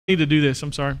need to do this.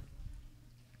 I'm sorry.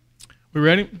 We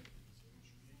ready?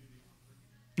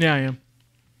 Yeah, I am.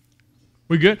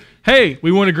 We good? Hey,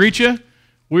 we want to greet you.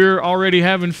 We're already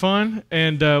having fun,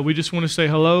 and we just want to say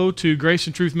hello to Grace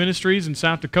and Truth Ministries in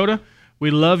South Dakota. We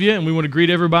love you, and we want to greet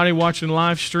everybody watching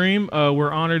live stream.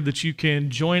 We're honored that you can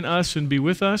join us and be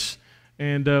with us,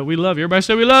 and we love you. Everybody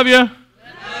say we love you. Love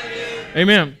you.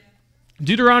 Amen.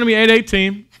 Deuteronomy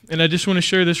 8:18, and I just want to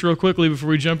share this real quickly before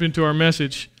we jump into our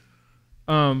message.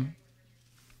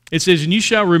 It says, "And you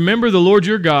shall remember the Lord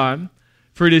your God,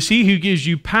 for it is He who gives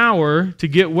you power to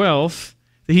get wealth,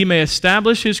 that He may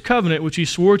establish His covenant, which He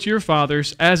swore to your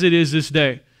fathers, as it is this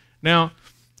day." Now,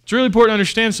 it's really important to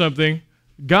understand something.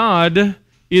 God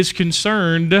is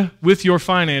concerned with your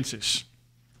finances.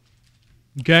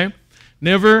 Okay?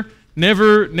 Never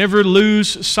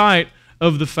lose sight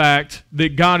of the fact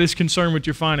that God is concerned with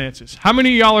your finances. How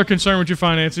many of y'all are concerned with your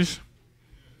finances?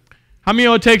 How many of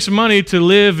y'all it takes money to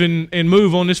live and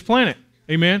move on this planet?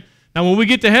 Amen? Now, when we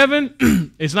get to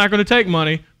heaven, it's not going to take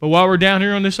money, but while we're down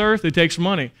here on this earth, it takes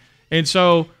money. And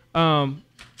so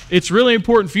it's really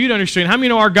important for you to understand. How many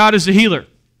know our God is a healer?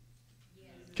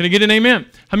 Can I get an amen?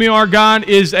 How many know our God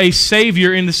is a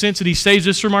Savior in the sense that He saves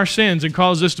us from our sins and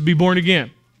causes us to be born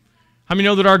again? How many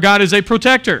know that our God is a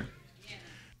protector?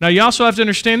 Now, you also have to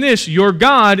understand this. Your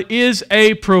God is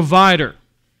a provider.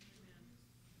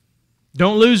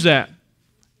 Don't lose that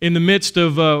in the midst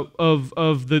of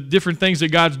the different things that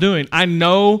God's doing. I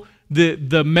know that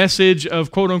the message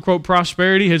of quote-unquote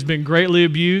prosperity has been greatly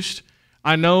abused.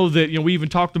 I know that we even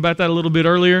talked about that a little bit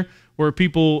earlier where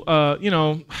people,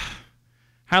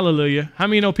 hallelujah. How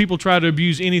many know people try to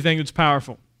abuse anything that's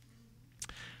powerful?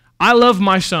 I love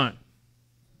my son.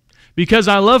 Because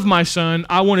I love my son,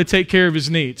 I want to take care of his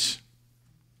needs.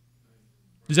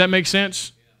 Does that make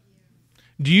sense?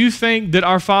 Do you think that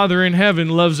our Father in heaven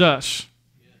loves us?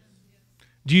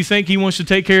 Do you think He wants to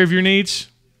take care of your needs?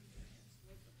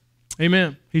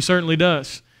 Amen. He certainly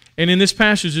does. And in this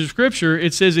passage of Scripture,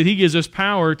 it says that He gives us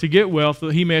power to get wealth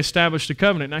that He may establish the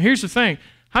covenant. Now, here's the thing.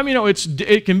 How many know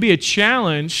it can be a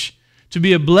challenge to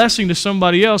be a blessing to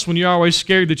somebody else when you're always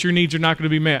scared that your needs are not going to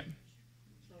be met?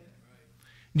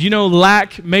 Do you know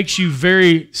lack makes you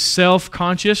very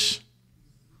self-conscious?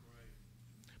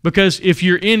 Because if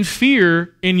you're in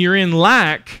fear and you're in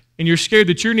lack and you're scared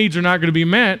that your needs are not going to be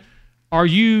met,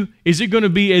 is it going to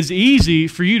be as easy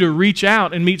for you to reach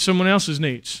out and meet someone else's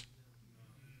needs?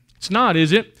 It's not,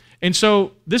 is it? And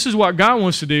so this is what God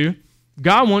wants to do.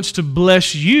 God wants to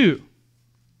bless you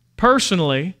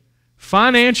personally,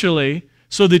 financially,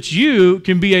 so that you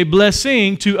can be a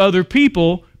blessing to other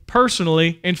people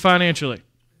personally and financially.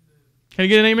 Can I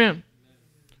get an amen?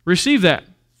 Receive that.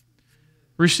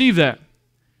 Receive that.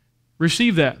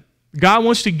 Receive that. God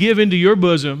wants to give into your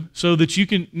bosom so that you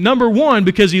can, number one,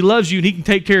 because He loves you and He can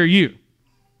take care of you.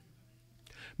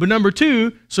 But number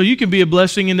two, so you can be a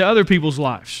blessing into other people's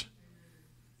lives.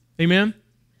 Amen?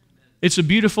 It's a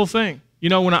beautiful thing. You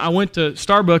know, when I went to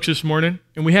Starbucks this morning,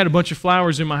 and we had a bunch of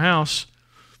flowers in my house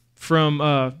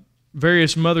from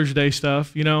various Mother's Day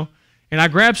stuff, and I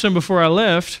grabbed some before I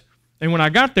left, and when I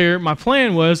got there, my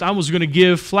plan was I was going to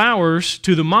give flowers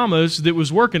to the mamas that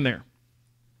was working there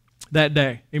that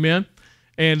day. Amen?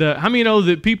 And how many know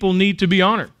that people need to be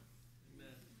honored?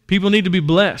 People need to be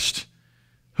blessed.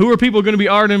 Who are people going to be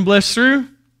honored and blessed through?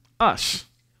 Us.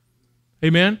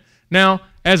 Amen? Now,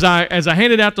 as I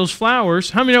handed out those flowers,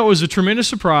 how many know it was a tremendous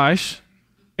surprise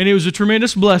and it was a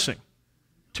tremendous blessing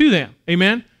to them?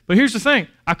 Amen? But here's the thing.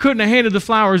 I couldn't have handed the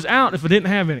flowers out if I didn't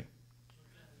have any.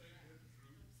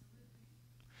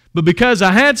 But because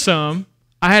I had some,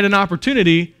 I had an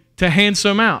opportunity to hand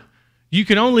some out. You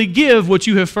can only give what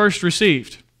you have first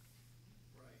received.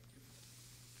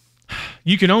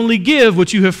 You can only give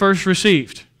what you have first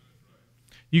received.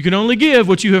 You can only give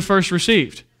what you have first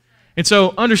received. And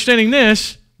so, understanding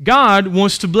this, God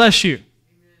wants to bless you.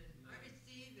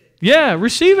 Yeah,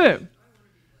 receive it.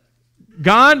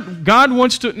 God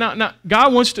wants to.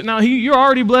 Now you're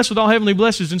already blessed with all heavenly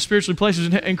blessings and spiritual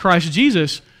places in Christ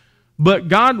Jesus. But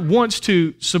God wants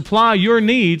to supply your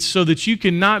needs so that you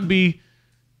can not be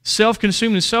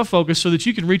self-consumed and self-focused, so that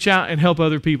you can reach out and help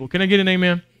other people. Can I get an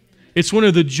amen? It's one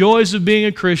of the joys of being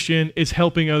a Christian is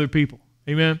helping other people.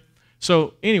 Amen?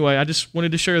 So anyway, I just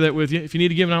wanted to share that with you. If you need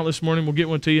to give an out this morning, we'll get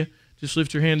one to you. Just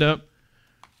lift your hand up.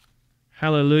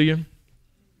 Hallelujah.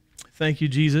 Thank you,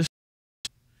 Jesus.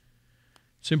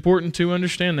 It's important to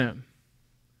understand that.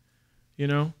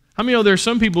 How many know there are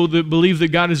some people that believe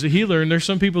that God is a healer, and there's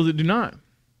some people that do not?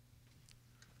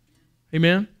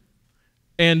 Amen?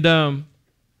 And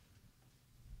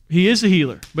He is a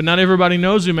healer, but not everybody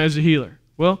knows Him as a healer.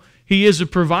 Well, He is a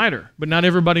provider, but not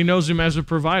everybody knows Him as a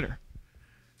provider.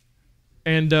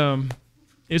 And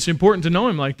it's important to know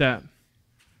Him like that.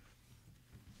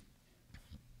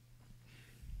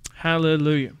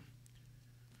 Hallelujah.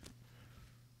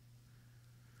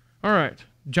 All right,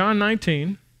 John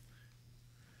 19.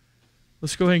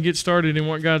 Let's go ahead and get started in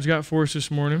what God's got for us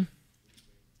this morning.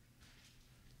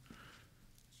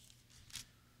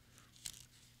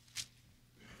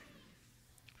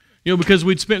 You know, because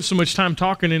we'd spent so much time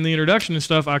talking in the introduction and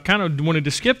stuff, I kind of wanted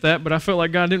to skip that, but I felt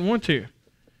like God didn't want to.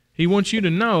 He wants you to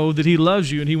know that He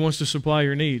loves you and He wants to supply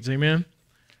your needs. Amen?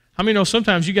 How many know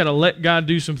sometimes you got to let God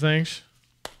do some things?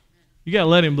 You got to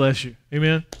let Him bless you.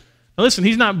 Amen? Now listen,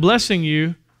 He's not blessing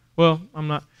you. Well, I'm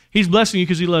not. He's blessing you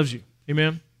because He loves you.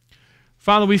 Amen?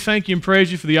 Father, we thank You and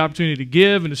praise You for the opportunity to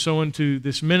give and to sow into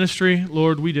this ministry.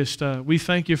 Lord, we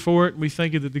thank You for it. We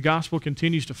thank You that the gospel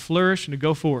continues to flourish and to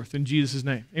go forth in Jesus'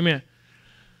 name. Amen.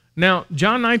 Now,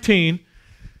 John 19,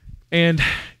 and,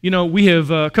 you know, we have,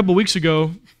 a couple of weeks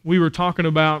ago, we were talking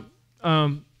about,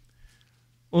 let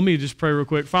me just pray real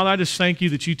quick. Father, I just thank You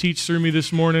that You teach through me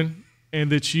this morning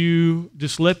and that You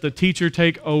just let the teacher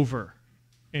take over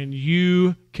and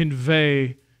You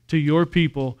convey to Your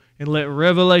people and let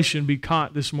revelation be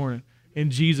caught this morning in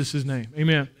Jesus' name.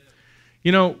 Amen.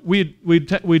 You know, we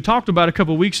talked about a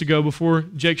couple of weeks ago before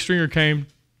Jake Stringer came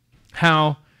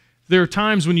how there are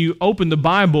times when you open the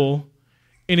Bible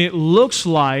and it looks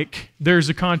like there's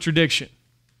a contradiction.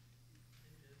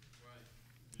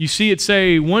 You see it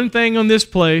say one thing on this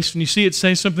place and you see it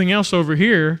say something else over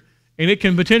here, and it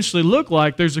can potentially look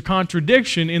like there's a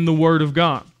contradiction in the Word of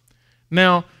God.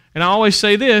 Now, and I always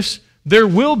say this, there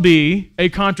will be a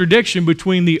contradiction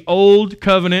between the Old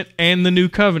Covenant and the New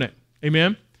Covenant.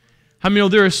 Amen? How many know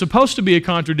there is supposed to be a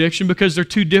contradiction because they're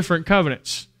two different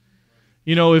covenants?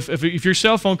 You know, if your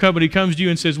cell phone company comes to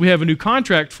you and says, we have a new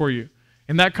contract for you,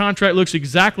 and that contract looks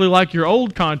exactly like your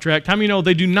old contract, how many know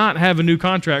they do not have a new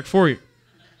contract for you?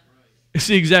 It's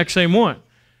the exact same one.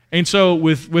 And so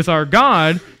with our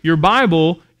God, your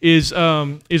Bible is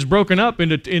broken up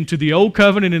into the Old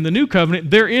Covenant and the New Covenant.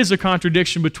 There is a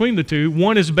contradiction between the two.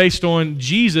 One is based on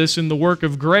Jesus and the work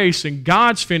of grace and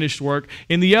God's finished work,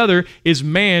 and the other is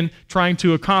man trying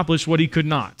to accomplish what he could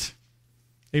not.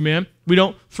 Amen? We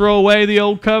don't throw away the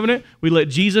Old Covenant. We let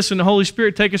Jesus and the Holy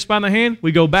Spirit take us by the hand.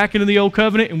 We go back into the Old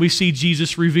Covenant, and we see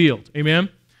Jesus revealed. Amen?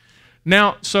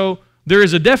 Now, so there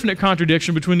is a definite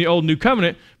contradiction between the Old and New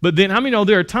Covenant, but then how many know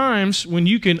there are times when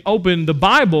you can open the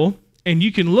Bible and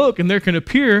you can look and there can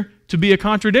appear to be a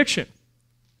contradiction.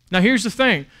 Now here's the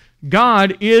thing.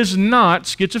 God is not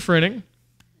schizophrenic.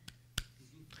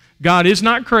 God is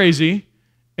not crazy.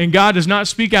 And God does not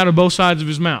speak out of both sides of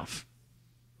His mouth.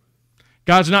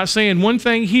 God's not saying one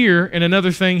thing here and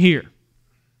another thing here.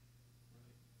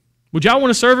 Would y'all want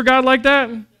to serve a God like that?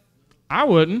 I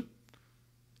wouldn't.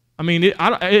 I mean,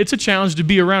 it's a challenge to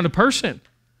be around a person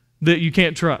that you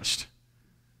can't trust,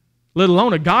 let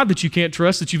alone a God that you can't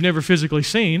trust that you've never physically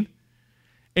seen.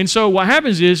 And so what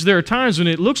happens is there are times when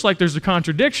it looks like there's a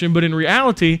contradiction, but in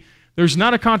reality, there's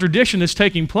not a contradiction that's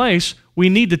taking place. We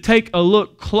need to take a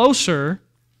look closer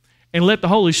and let the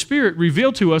Holy Spirit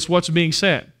reveal to us what's being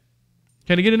said.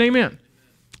 Can I get an amen?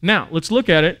 Now, let's look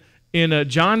at it in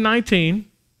John 19.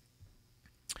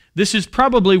 This is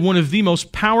probably one of the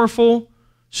most powerful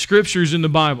scriptures in the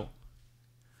Bible.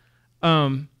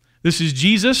 This is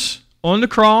Jesus on the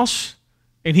cross,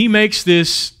 and He makes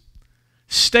this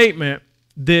statement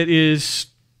that is,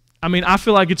 I mean, I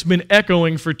feel like it's been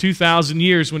echoing for 2,000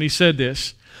 years when He said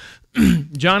this.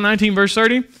 John 19, verse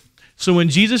 30. So when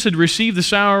Jesus had received the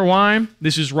sour wine,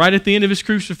 this is right at the end of His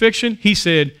crucifixion, He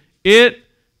said, "It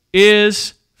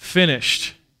is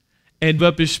finished," and gave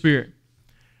up His spirit.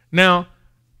 Now,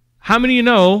 how many of you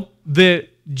know that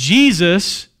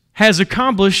Jesus has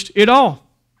accomplished it all?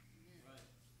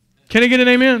 Can I get an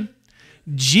amen?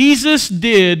 Jesus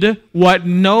did what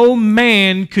no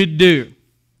man could do.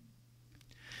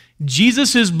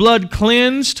 Jesus' blood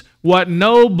cleansed what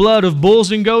no blood of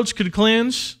bulls and goats could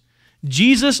cleanse.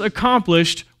 Jesus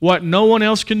accomplished what no one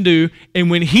else can do. And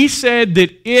when He said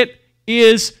that it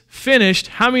is finished,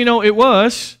 how many know it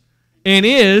was and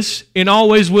is and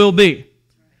always will be?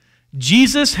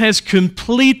 Jesus has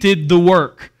completed the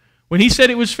work. When He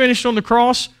said it was finished on the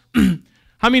cross,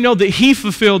 how many know that He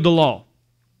fulfilled the law?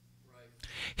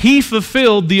 He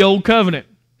fulfilled the Old Covenant.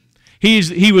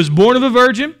 He was born of a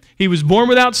virgin. He was born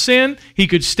without sin. He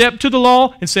could step to the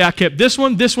law and say, I kept this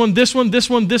one, this one, this one, this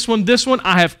one, this one, this one.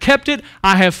 I have kept it.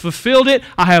 I have fulfilled it.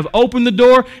 I have opened the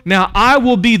door. Now I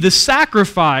will be the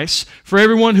sacrifice for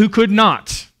everyone who could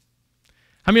not.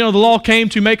 How many know the law came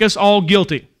to make us all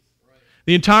guilty?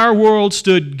 The entire world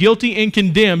stood guilty and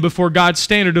condemned before God's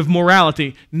standard of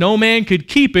morality. No man could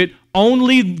keep it.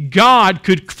 Only God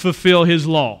could fulfill His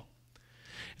law.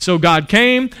 So God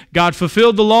came, God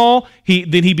fulfilled the law,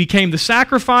 then He became the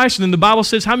sacrifice, and then the Bible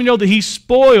says, how many know that He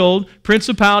spoiled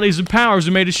principalities and powers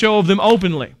and made a show of them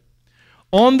openly?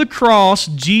 On the cross,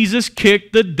 Jesus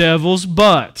kicked the devil's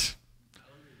butt.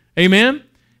 Amen?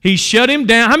 He shut him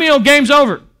down. How many know game's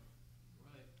over?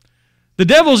 The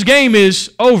devil's game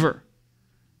is over.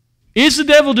 Is the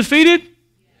devil defeated?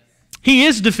 He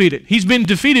is defeated. He's been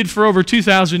defeated for over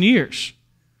 2,000 years.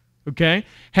 Okay?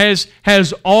 Has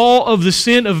all of the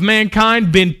sin of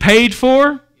mankind been paid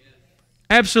for?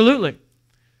 Absolutely.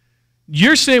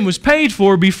 Your sin was paid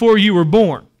for before you were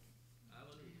born.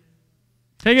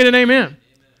 Can I get an amen?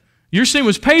 Your sin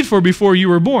was paid for before you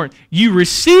were born. You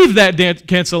received that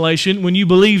cancellation when you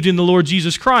believed in the Lord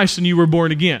Jesus Christ and you were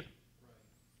born again.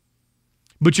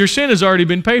 But your sin has already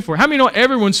been paid for. How many know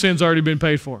everyone's sin's already been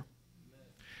paid for?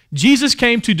 Jesus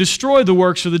came to destroy the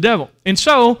works of the devil. And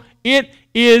so, it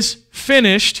is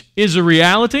finished is a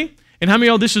reality. And how many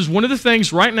know this is one of the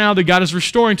things right now that God is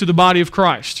restoring to the body of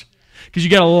Christ? Because you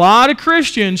got a lot of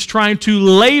Christians trying to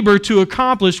labor to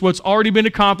accomplish what's already been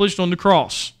accomplished on the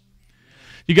cross.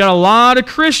 You got a lot of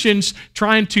Christians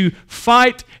trying to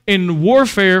fight in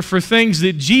warfare for things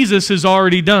that Jesus has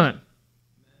already done.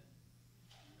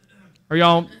 Are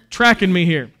y'all tracking me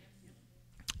here?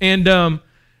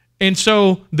 And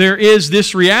so there is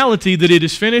this reality that it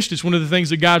is finished. It's one of the things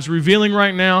that God's revealing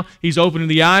right now. He's opening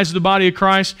the eyes of the body of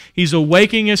Christ. He's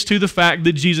awakening us to the fact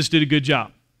that Jesus did a good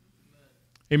job.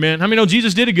 Amen. How many know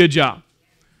Jesus did a good job?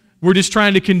 We're just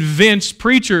trying to convince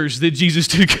preachers that Jesus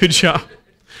did a good job.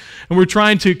 And we're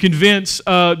trying to convince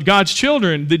God's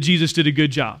children that Jesus did a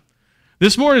good job.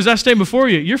 This morning, as I stand before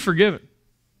you, you're forgiven.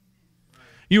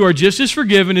 You are just as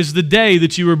forgiven as the day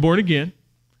that you were born again.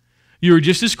 You are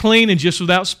just as clean and just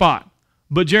without spot.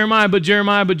 But Jeremiah,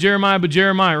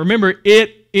 remember,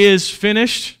 it is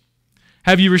finished.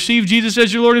 Have you received Jesus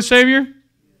as your Lord and Savior?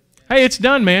 Hey, it's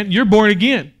done, man. You're born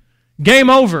again. Game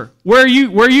over. Where are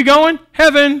you going?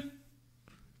 Heaven.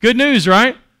 Good news,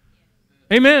 right?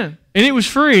 Amen. And it was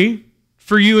free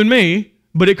for you and me,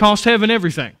 but it cost heaven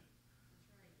everything.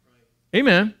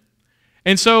 Amen.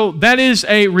 And so that is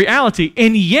a reality.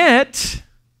 And yet,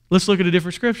 let's look at a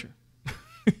different scripture.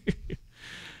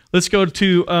 Let's go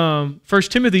to 1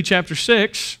 Timothy chapter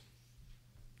 6.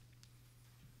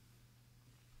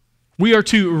 We are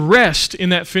to rest in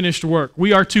that finished work.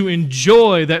 We are to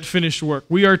enjoy that finished work.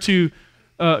 We are to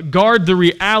guard the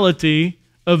reality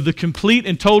of the complete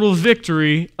and total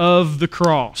victory of the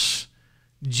cross.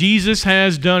 Jesus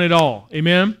has done it all.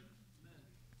 Amen?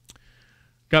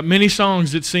 Got many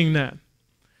songs that sing that.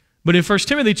 But in 1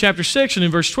 Timothy chapter 6 and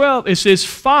in verse 12, it says,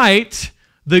 fight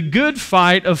the good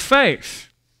fight of faith.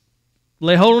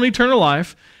 Lay hold on eternal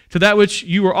life, to that which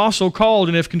you were also called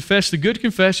and have confessed the good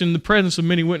confession in the presence of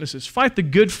many witnesses. Fight the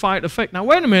good fight of faith. Now,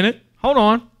 wait a minute. Hold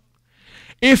on.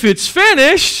 If it's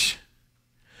finished,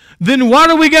 then why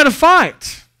do we got to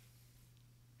fight?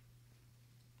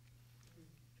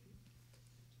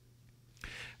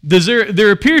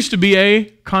 There appears to be a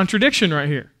contradiction right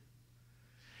here.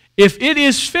 If it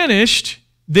is finished,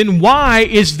 then why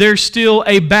is there still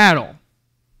a battle?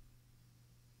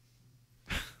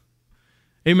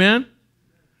 Amen?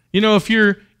 You know, if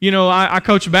you're, I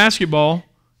coach basketball,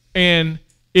 and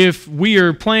if we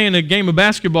are playing a game of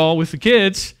basketball with the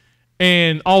kids,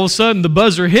 and all of a sudden the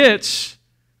buzzer hits,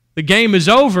 the game is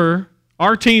over,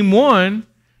 our team won,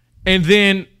 and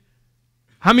then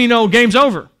how many know game's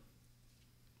over?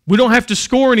 We don't have to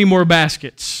score any more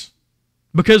baskets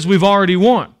because we've already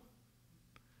won.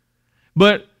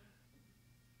 But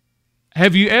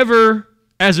have you ever,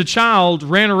 as a child,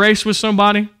 ran a race with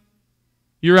somebody?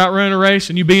 You're out running a race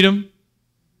and you beat them,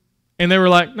 and they were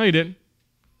like, no, you didn't.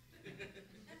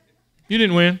 You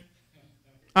didn't win.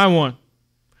 I won.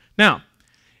 Now,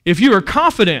 if you are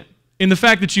confident in the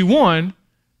fact that you won,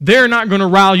 they're not going to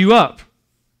rile you up.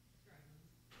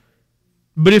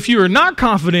 But if you are not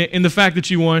confident in the fact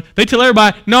that you won, they tell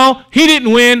everybody, no, he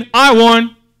didn't win, I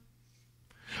won.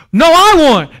 No, I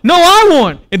won. No, I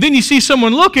won. And then you see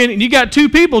someone looking, and you got two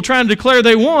people trying to declare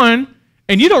they won,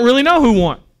 and you don't really know who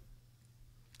won.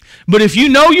 But if you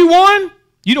know you won,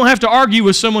 you don't have to argue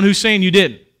with someone who's saying you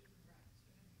didn't.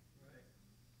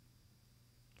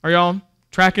 Are y'all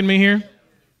tracking me here?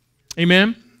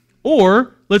 Amen?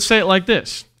 Or, let's say it like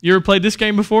this. You ever played this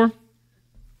game before?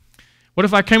 What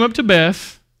if I came up to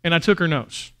Beth and I took her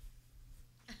nose?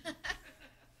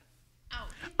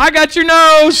 I got your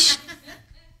nose.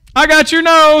 I got your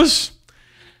nose.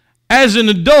 As an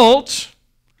adult,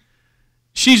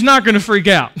 she's not going to freak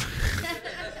out.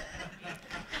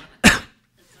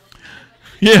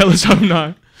 Yeah, let's hope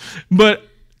not. But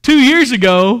 2 years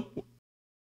ago,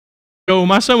 when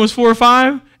my son was 4 or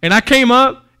 5, and I came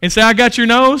up and said, I got your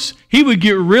nose, he would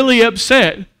get really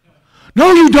upset.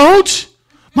 No, you don't.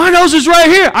 My nose is right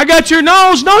here. I got your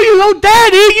nose. No, you don't,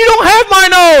 Daddy. You don't have my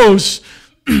nose.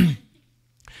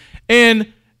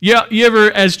 And yeah, you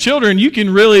ever, as children, you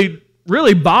can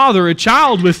really bother a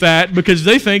child with that because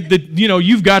they think that,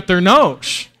 you've got their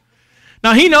nose.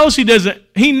 Now, he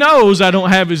knows I don't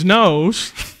have his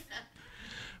nose.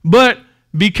 But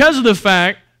because of the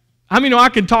fact, I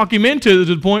can talk him into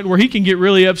the point where he can get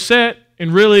really upset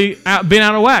and really been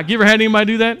out of whack. You ever had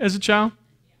anybody do that as a child?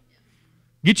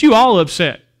 Get you all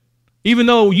upset, even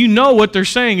though you know what they're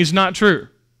saying is not true.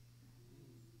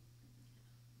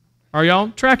 Are y'all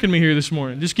tracking me here this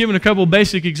morning? Just giving a couple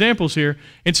basic examples here.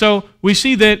 And so we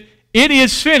see that it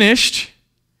is finished,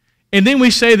 and then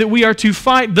we say that we are to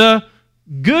fight the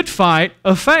good fight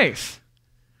of faith.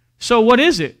 So what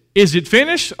is it? Is it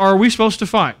finished, or are we supposed to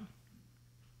fight?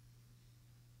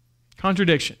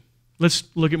 Contradiction. Let's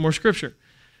look at more scripture.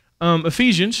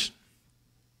 Ephesians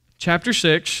chapter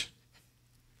 6.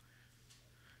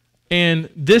 And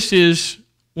this is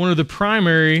one of the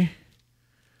primary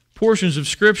portions of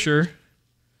Scripture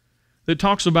that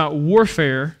talks about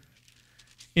warfare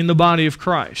in the body of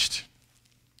Christ.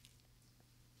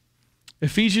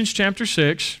 Ephesians chapter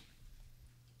 6.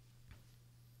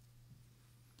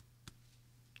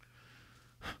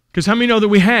 Because how many know that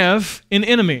we have an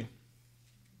enemy?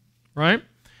 Right?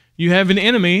 You have an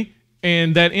enemy,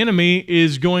 and that enemy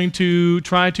is going to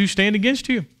try to stand against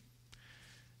you.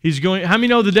 How many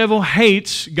know the devil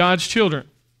hates God's children?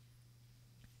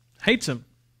 Hates them.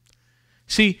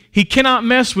 See, he cannot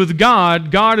mess with God.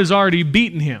 God has already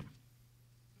beaten him.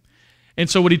 And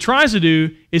so what he tries to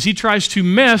do is he tries to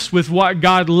mess with what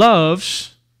God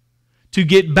loves to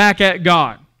get back at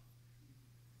God.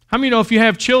 How many know if you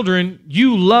have children,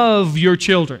 you love your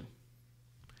children?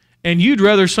 And you'd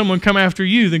rather someone come after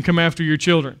you than come after your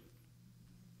children.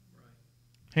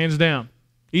 Hands down.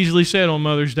 Easily said on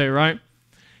Mother's Day, right?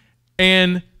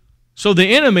 And so the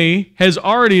enemy has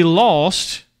already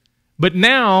lost, but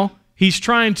now he's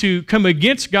trying to come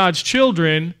against God's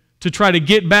children to try to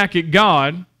get back at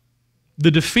God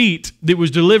the defeat that was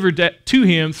delivered to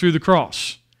him through the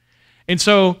cross. And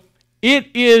so it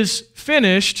is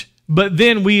finished, but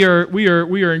then we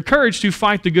are encouraged to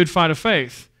fight the good fight of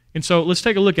faith. And so let's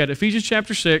take a look at it. Ephesians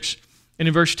chapter 6, and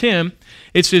in verse 10,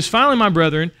 it says, Finally, my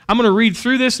brethren, I'm going to read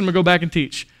through this and I'm going to go back and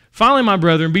teach. Finally, my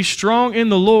brethren, be strong in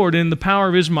the Lord and in the power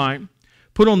of his might.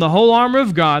 Put on the whole armor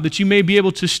of God, that you may be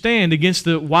able to stand against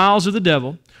the wiles of the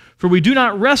devil. For we do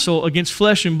not wrestle against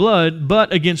flesh and blood,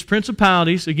 but against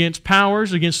principalities, against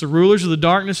powers, against the rulers of the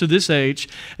darkness of this age,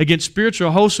 against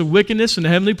spiritual hosts of wickedness in the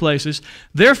heavenly places.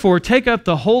 Therefore, take up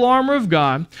the whole armor of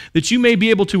God, that you may be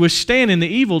able to withstand in the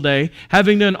evil day.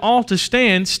 Having done all to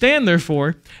stand, stand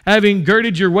therefore, having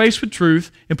girded your waist with truth,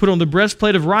 and put on the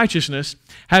breastplate of righteousness,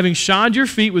 having shod your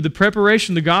feet with the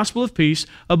preparation of the gospel of peace,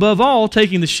 above all,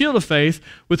 taking the shield of faith,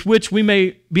 with which we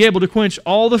may be able to quench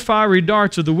all the fiery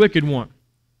darts of the wicked one.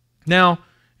 Now,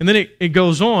 and then it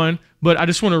goes on, but I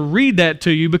just want to read that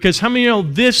to you because how many know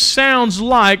this sounds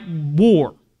like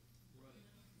war?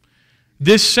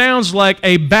 This sounds like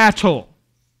a battle,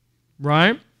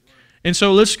 right? And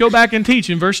so let's go back and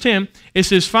teach. In verse 10, it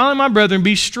says, Finally, my brethren,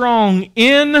 be strong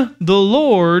in the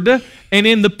Lord and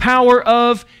in the power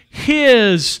of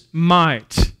his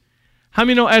might. How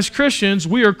many know as Christians,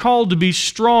 we are called to be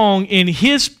strong in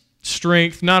his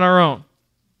strength, not our own?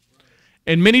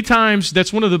 And many times,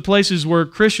 that's one of the places where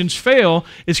Christians fail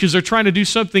is because they're trying to do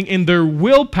something in their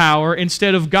willpower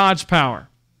instead of God's power.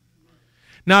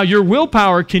 Now, your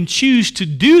willpower can choose to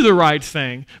do the right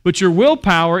thing, but your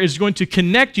willpower is going to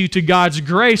connect you to God's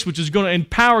grace, which is going to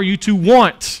empower you to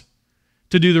want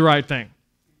to do the right thing.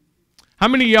 How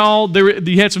many of y'all,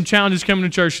 you had some challenges coming to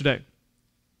church today?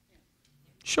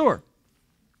 Sure.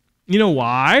 You know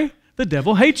why? The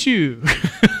devil hates you.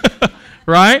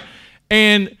 Right?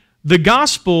 And the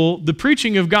gospel, the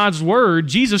preaching of God's word,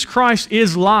 Jesus Christ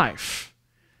is life.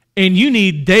 And you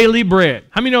need daily bread.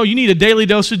 How many know you need a daily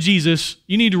dose of Jesus?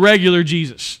 You need regular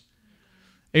Jesus.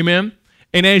 Amen?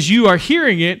 And as you are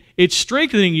hearing it, it's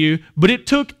strengthening you, but it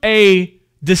took a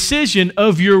decision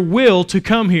of your will to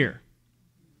come here.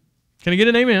 Can I get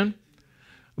an amen?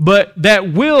 But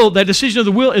that will, that decision of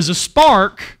the will is a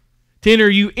spark to enter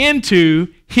you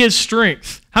into his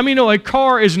strength. How many know a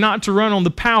car is not to run on the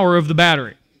power of the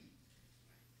battery?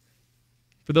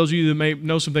 For those of you that may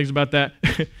know some things about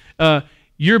that,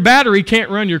 your battery can't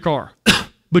run your car.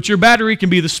 But your battery can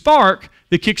be the spark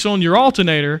that kicks on your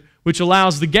alternator, which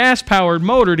allows the gas-powered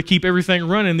motor to keep everything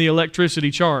running, the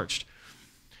electricity charged.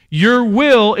 Your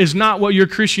will is not what your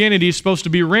Christianity is supposed to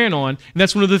be ran on. And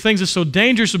that's one of the things that's so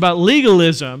dangerous about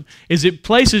legalism is it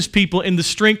places people in the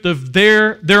strength of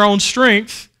their own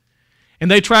strength, and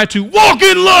they try to walk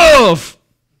in love.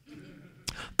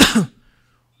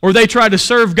 Or they try to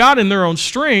serve God in their own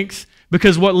strength,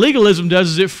 because what legalism does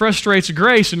is it frustrates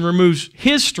grace and removes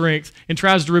His strength and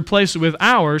tries to replace it with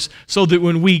ours so that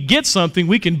when we get something,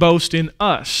 we can boast in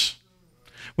us.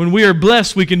 When we are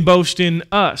blessed, we can boast in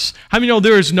us. How many know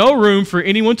there is no room for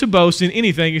anyone to boast in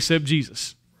anything except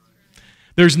Jesus?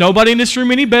 There's nobody in this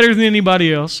room any better than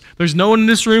anybody else. There's no one in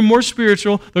this room more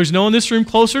spiritual. There's no one in this room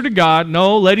closer to God.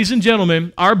 No, ladies and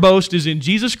gentlemen, our boast is in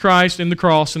Jesus Christ and the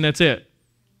cross, and that's it.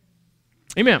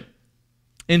 Amen.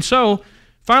 And so,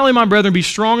 finally, my brethren, be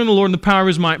strong in the Lord and the power of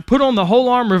His might. Put on the whole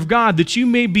armor of God that you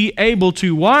may be able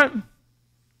to what?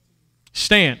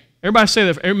 Stand. Everybody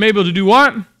say that. May be able to do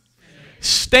what?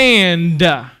 Stand.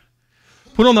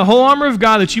 Put on the whole armor of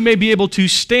God that you may be able to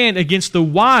stand against the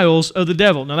wiles of the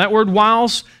devil. Now that word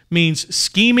wiles means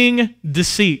scheming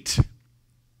deceit.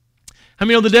 How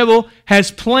many know the devil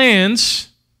has plans,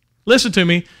 listen to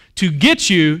me, to get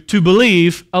you to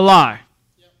believe a lie?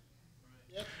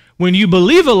 When you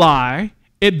believe a lie,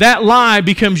 that lie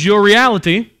becomes your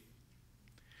reality.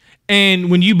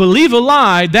 And when you believe a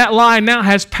lie, that lie now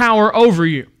has power over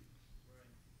you.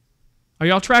 Are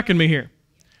y'all tracking me here?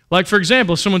 Like, for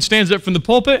example, someone stands up from the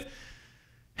pulpit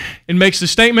and makes the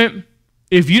statement,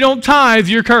 if you don't tithe,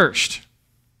 you're cursed.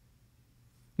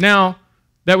 Now,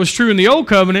 that was true in the old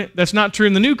covenant. That's not true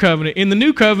in the new covenant. In the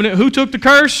new covenant, who took the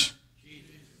curse?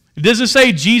 Jesus. It doesn't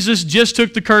say Jesus just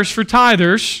took the curse for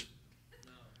tithers.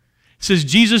 It says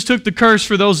Jesus took the curse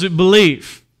for those that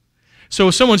believe. So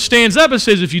if someone stands up and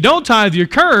says, if you don't tithe, you're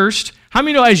cursed, how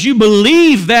many know as you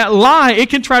believe that lie, it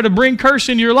can try to bring curse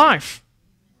into your life?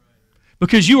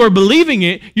 Because you are believing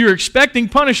it, you're expecting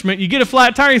punishment. You get a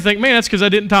flat tire, you think, man, that's because I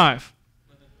didn't tithe.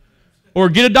 Or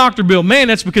get a doctor bill, man,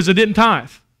 that's because I didn't tithe.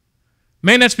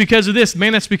 Man, that's because of this,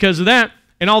 man, that's because of that.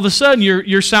 And all of a sudden,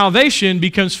 your salvation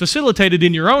becomes facilitated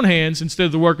in your own hands instead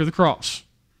of the work of the cross.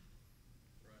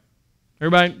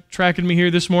 Everybody tracking me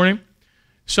here this morning?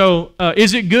 So,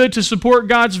 is it good to support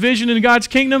God's vision in God's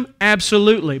kingdom?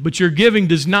 Absolutely. But your giving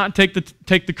does not take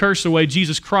the curse away.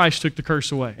 Jesus Christ took the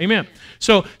curse away. Amen.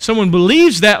 So, someone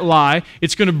believes that lie,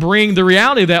 it's going to bring the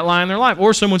reality of that lie in their life.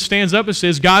 Or someone stands up and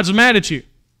says, God's mad at you.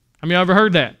 How many of you ever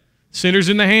heard that? Sinners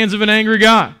in the hands of an angry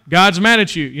God. God's mad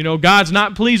at you. You know, God's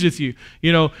not pleased with you.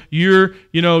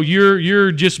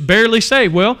 You're just barely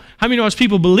saved. Well, how many know as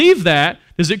people believe that,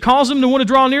 does it cause them to want to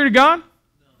draw near to God?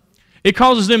 It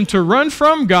causes them to run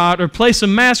from God or place a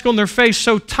mask on their face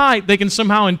so tight they can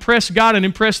somehow impress God and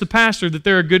impress the pastor that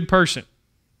they're a good person.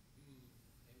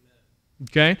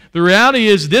 Okay? The reality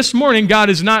is this morning God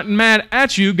is not mad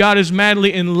at you. God is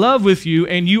madly in love with you,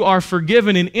 and you are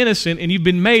forgiven and innocent, and you've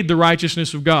been made the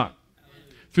righteousness of God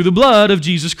through the blood of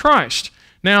Jesus Christ.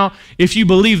 Now, if you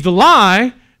believe the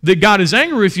lie that God is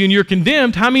angry with you and you're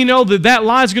condemned, how many know that that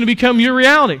lie is going to become your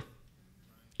reality?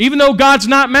 Even though God's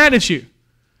not mad at you.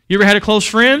 You ever had a close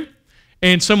friend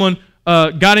and someone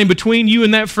got in between you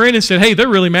and that friend and said, hey, they're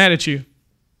really mad at you.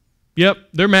 Yep,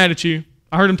 they're mad at you.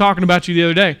 I heard them talking about you the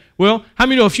other day. Well, how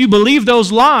many know if you believe those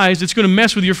lies, it's going to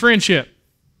mess with your friendship?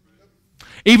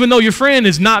 Even though your friend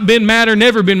has not been mad or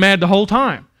never been mad the whole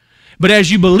time. But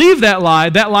as you believe that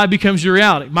lie becomes your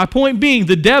reality. My point being,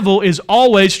 the devil is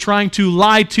always trying to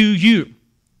lie to you.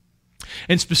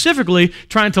 And specifically,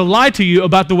 trying to lie to you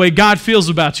about the way God feels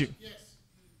about you.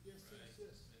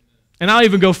 And I'll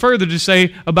even go further to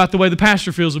say about the way the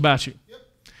pastor feels about you. Yep.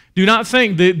 Do not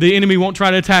think that the enemy won't try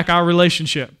to attack our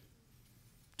relationship.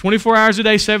 24 hours a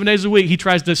day, 7 days a week, he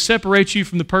tries to separate you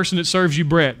from the person that serves you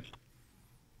bread.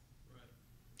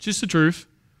 It's just the truth.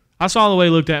 I saw the way he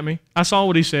looked at me. I saw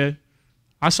what he said.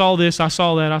 I saw this, I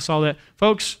saw that, I saw that.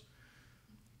 Folks,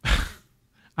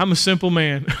 I'm a simple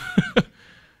man.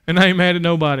 And I ain't mad at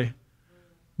nobody.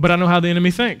 But I know how the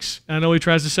enemy thinks. And I know he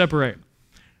tries to separate.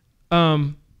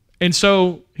 And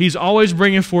so he's always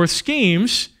bringing forth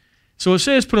schemes. So it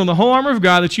says, put on the whole armor of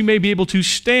God that you may be able to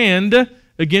stand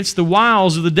against the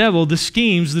wiles of the devil, the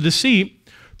schemes, the deceit.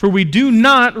 For we do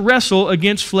not wrestle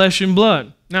against flesh and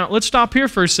blood. Now, let's stop here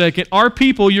for a second. Are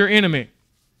people your enemy?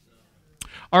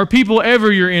 Are people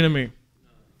ever your enemy?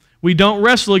 We don't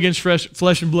wrestle against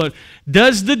flesh and blood.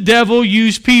 Does the devil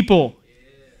use people?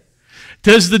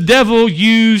 Does the devil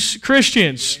use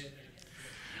Christians?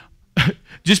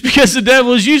 Just because the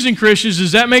devil is using Christians,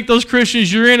 does that make those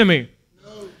Christians your enemy?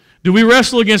 No. Do we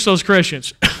wrestle against those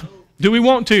Christians? No. Do we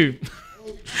want to?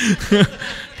 No.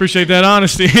 Appreciate that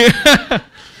honesty.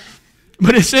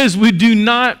 But it says we do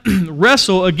not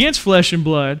wrestle against flesh and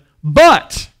blood,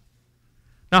 but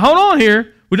Now hold on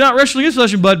here. We do not wrestle against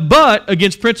flesh and blood, but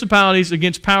against principalities,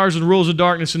 against powers and rules of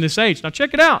darkness in this age. Now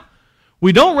check it out.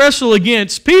 We don't wrestle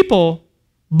against people,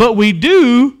 but we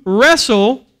do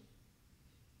wrestle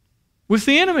with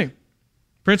the enemy,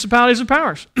 principalities and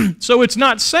powers. So it's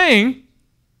not saying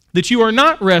that you are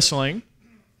not wrestling.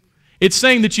 It's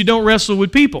saying that you don't wrestle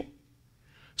with people.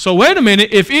 So wait a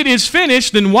minute. If it is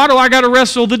finished, then why do I got to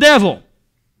wrestle the devil?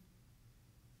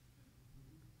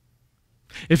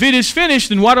 If it is finished,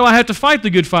 then why do I have to fight the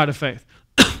good fight of faith?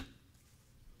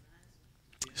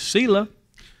 Selah.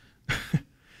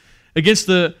 Against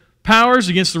the powers,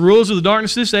 against the rulers of the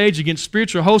darkness of this age, against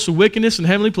spiritual hosts of wickedness in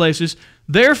heavenly places.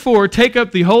 Therefore, take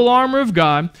up the whole armor of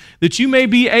God, that you may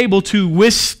be able to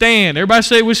withstand. Everybody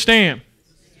say withstand.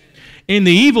 In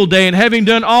the evil day, and having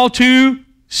done all to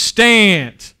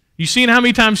stand. You seen how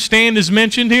many times stand is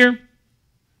mentioned here?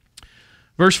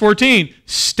 Verse 14.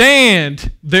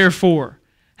 Stand, therefore,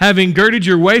 having girded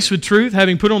your waist with truth,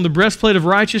 having put on the breastplate of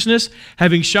righteousness,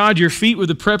 having shod your feet with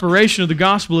the preparation of the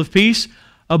gospel of peace,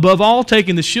 above all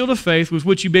taking the shield of faith, with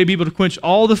which you may be able to quench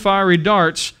all the fiery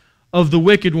darts of the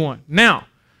wicked one. Now,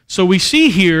 so we see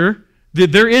here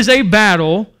that there is a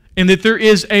battle and that there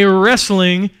is a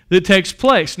wrestling that takes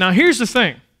place. Now, here's the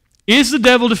thing. Is the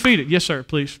devil defeated? Yes, sir,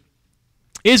 please.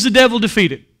 Is the devil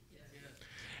defeated?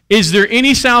 Is there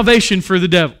any salvation for the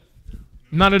devil?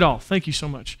 Not at all. Thank you so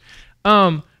much.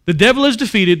 The devil is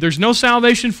defeated. There's no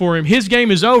salvation for him. His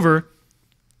game is over.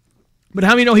 But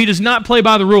how many know he does not play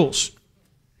by the rules?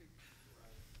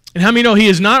 And how many know he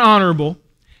is not honorable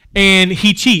and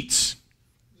he cheats?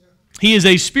 He is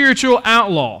a spiritual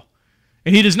outlaw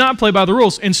and he does not play by the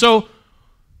rules. And so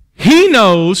he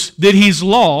knows that he's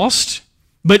lost,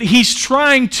 but he's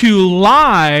trying to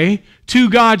lie to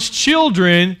God's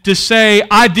children to say,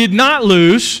 I did not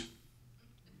lose.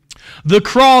 The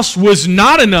cross was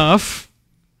not enough.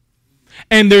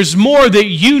 And there's more that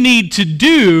you need to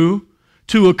do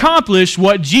to accomplish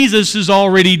what Jesus has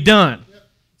already done.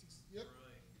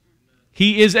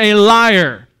 He is a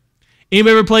liar.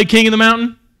 Anybody ever played King of the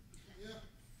Mountain?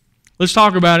 Let's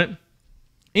talk about it.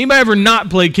 Anybody ever not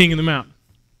played King of the Mountain?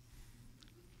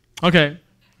 Okay.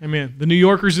 Amen. The New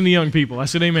Yorkers and the young people. I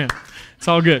said amen. It's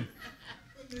all good.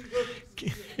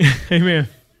 Amen.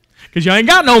 Because you ain't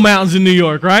got no mountains in New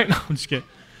York, right? No, I'm just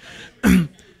kidding.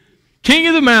 King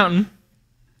of the Mountain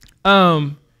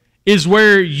is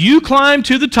where you climb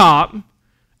to the top,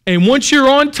 and once you're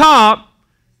on top,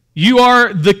 you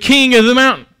are the king of the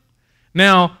mountain.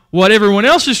 Now, what everyone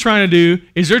else is trying to do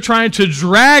is they're trying to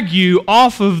drag you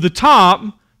off of the top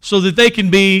so that they can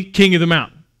be king of the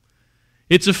mountain.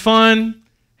 It's a fun,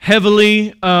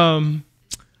 heavily,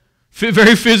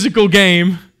 very physical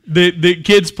game that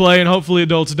kids play and hopefully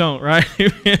adults don't, right?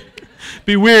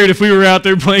 Be weird if we were out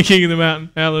there playing King of the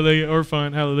Mountain, hallelujah, or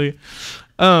fun, hallelujah.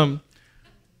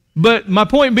 But my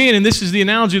point being, and this is the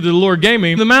analogy that the Lord gave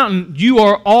me, the mountain, you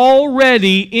are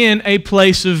already in a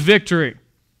place of victory.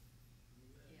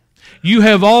 You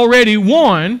have already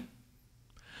won,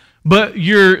 but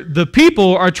the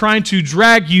people are trying to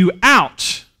drag you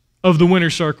out of the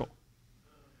winner's circle.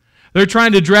 They're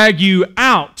trying to drag you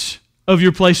out of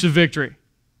your place of victory.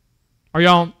 Are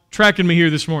y'all tracking me here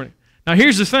this morning? Now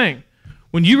here's the thing.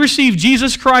 When you receive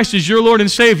Jesus Christ as your Lord and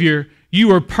Savior,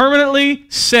 you are permanently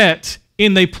set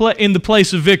in the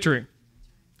place of victory.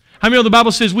 How many know the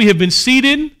Bible says we have been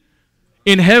seated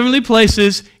in heavenly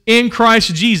places in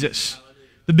Christ Jesus?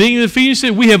 The beginning of Ephesians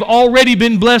said we have already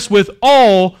been blessed with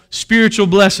all spiritual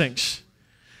blessings.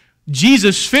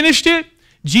 Jesus finished it.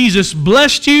 Jesus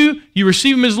blessed you. You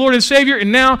receive Him as Lord and Savior,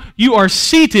 and now you are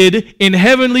seated in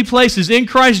heavenly places in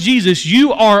Christ Jesus.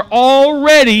 You are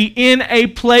already in a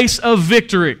place of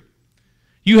victory.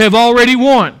 You have already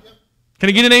won. Can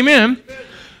I get an amen?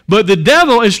 But the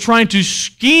devil is trying to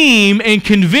scheme and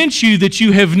convince you that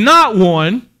you have not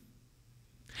won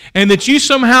and that you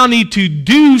somehow need to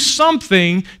do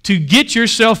something to get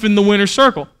yourself in the winner's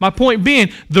circle. My point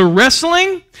being, the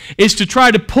wrestling is to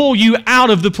try to pull you out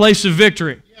of the place of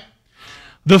victory.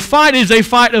 The fight is a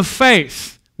fight of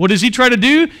faith. What does he try to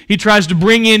do? He tries to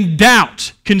bring in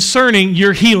doubt concerning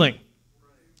your healing.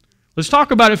 Let's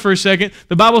talk about it for a second.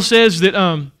 The Bible says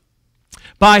that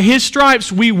by His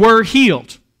stripes we were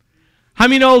healed. How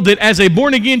many know that as a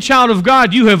born-again child of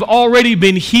God, you have already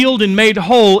been healed and made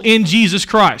whole in Jesus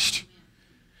Christ?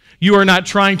 You are not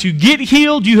trying to get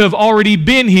healed. You have already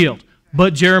been healed.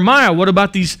 But Jeremiah, what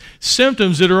about these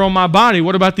symptoms that are on my body?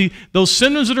 What about those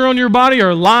symptoms that are on your body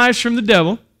are lies from the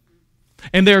devil,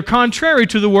 and they are contrary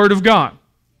to the Word of God.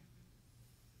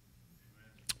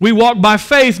 We walk by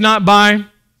faith, not by...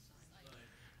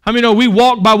 How many know we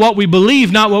walk by what we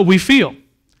believe, not what we feel?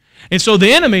 And so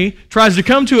the enemy tries to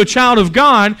come to a child of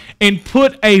God and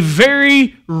put a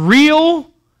very real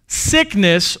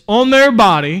sickness on their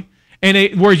body,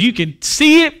 and where you can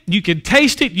see it, you can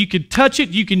taste it, you can touch it,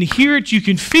 you can hear it, you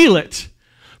can feel it.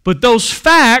 But those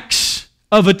facts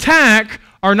of attack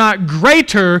are not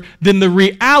greater than the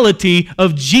reality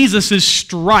of Jesus'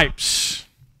 stripes.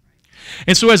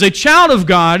 And so as a child of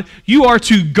God, you are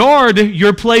to guard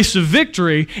your place of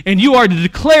victory, and you are to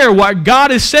declare what God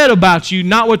has said about you,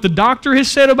 not what the doctor has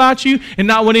said about you, and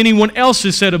not what anyone else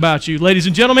has said about you. Ladies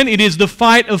and gentlemen, it is the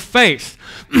fight of faith.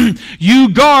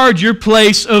 You guard your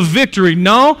place of victory.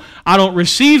 No, I don't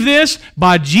receive this.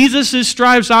 By Jesus'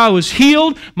 stripes I was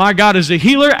healed. My God is a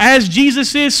healer. As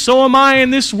Jesus is, so am I in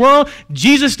this world.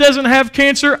 Jesus doesn't have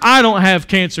cancer. I don't have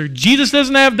cancer. Jesus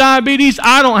doesn't have diabetes.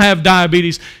 I don't have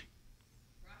diabetes.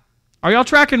 Are y'all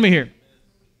tracking me here?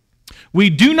 We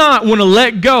do not want to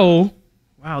let go.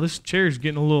 Wow, this chair is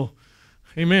getting a little,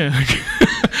 amen.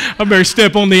 I better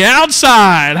step on the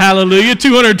outside. Hallelujah.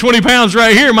 220 pounds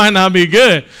right here might not be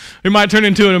good. It might turn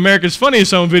into an America's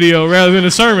Funniest Home video rather than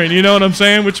a sermon. You know what I'm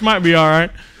saying? Which might be all right.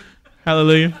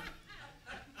 Hallelujah.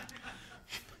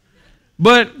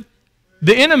 But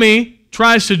the enemy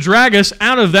tries to drag us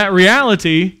out of that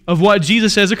reality of what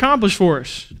Jesus has accomplished for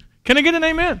us. Can I get an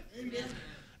amen?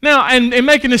 Now, and in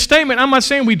making this statement, I'm not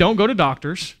saying we don't go to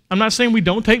doctors. I'm not saying we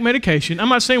don't take medication. I'm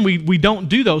not saying we don't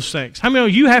do those things. How many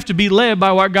of you have to be led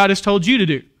by what God has told you to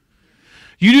do?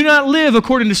 You do not live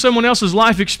according to someone else's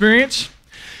life experience.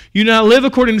 You do not live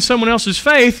according to someone else's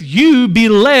faith. You be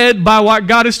led by what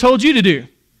God has told you to do.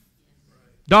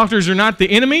 Doctors are not the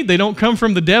enemy. They don't come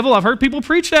from the devil. I've heard people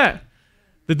preach that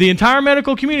the entire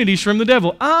medical community is from the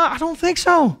devil. I don't think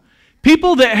so.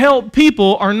 People that help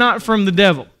people are not from the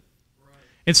devil.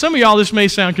 And some of y'all, this may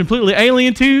sound completely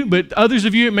alien to, but others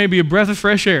of you, it may be a breath of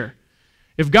fresh air.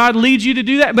 If God leads you to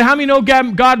do that, but how many know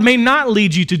God may not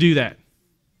lead you to do that?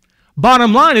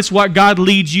 Bottom line, it's what God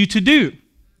leads you to do.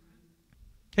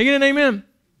 Can you get an amen?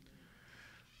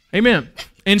 Amen.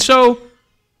 And so,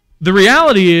 the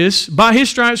reality is, by His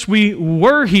stripes we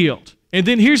were healed. And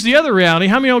then here's the other reality.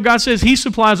 How many know God says He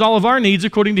supplies all of our needs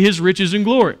according to His riches and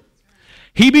glory?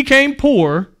 He became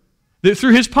poor that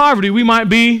through His poverty we might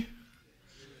be,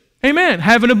 amen,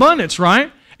 have an abundance,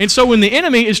 right? And so when the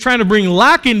enemy is trying to bring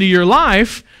lack into your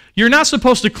life, you're not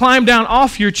supposed to climb down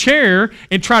off your chair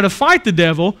and try to fight the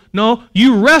devil. No,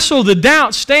 you wrestle the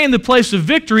doubt, stay in the place of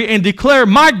victory, and declare,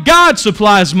 my God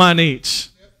supplies my needs.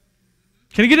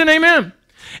 Can I get an amen?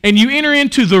 And you enter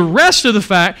into the rest of the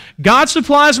fact, God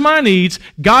supplies my needs,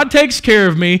 God takes care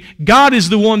of me, God is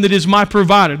the one that is my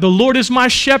provider. The Lord is my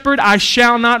shepherd, I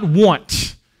shall not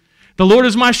want. The Lord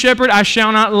is my shepherd, I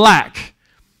shall not lack.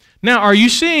 Now, are you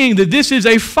seeing that this is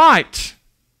a fight?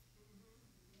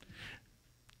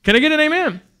 Can I get an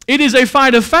amen? It is a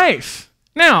fight of faith.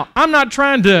 Now, I'm not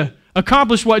trying to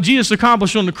accomplish what Jesus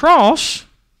accomplished on the cross.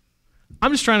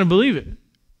 I'm just trying to believe it.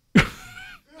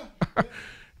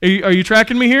 Are you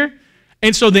tracking me here?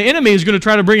 And so the enemy is going to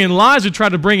try to bring in lies and try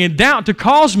to bring in doubt to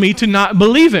cause me to not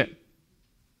believe it.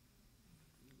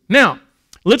 Now,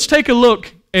 let's take a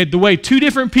look at the way two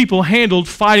different people handled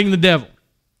fighting the devil.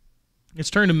 Let's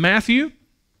turn to Matthew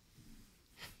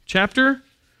chapter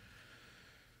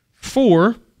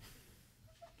 4.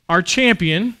 Our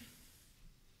champion,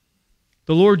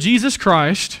 the Lord Jesus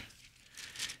Christ,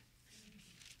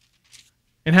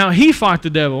 and how He fought the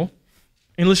devil.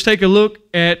 And let's take a look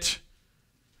at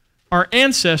our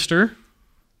ancestor,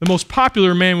 the most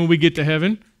popular man when we get to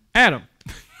heaven, Adam.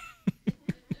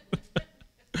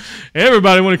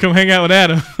 Everybody want to come hang out with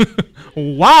Adam.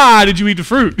 Why did you eat the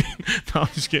fruit? No, I'm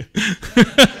just kidding.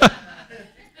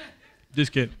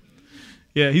 Just kidding.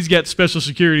 Yeah, he's got special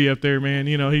security up there, man.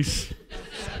 You know, he's...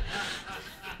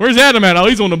 Where's Adam at? Oh,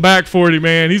 he's on the back 40,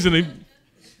 man.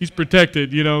 He's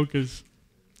protected, you know, because...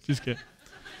 Just kidding.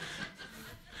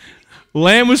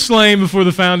 Lamb was slain before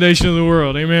the foundation of the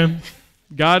world. Amen.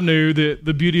 God knew that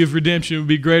the beauty of redemption would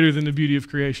be greater than the beauty of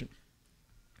creation.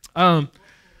 And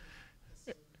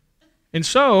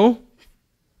so...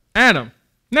 Adam.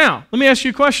 Now, let me ask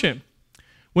you a question.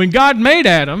 When God made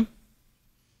Adam,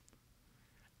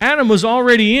 Adam was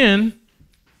already in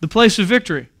the place of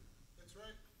victory. That's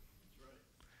right.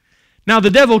 Now, the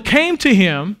devil came to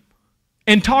him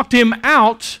and talked him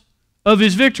out of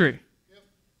his victory.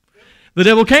 The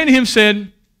devil came to him and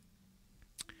said,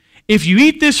 if you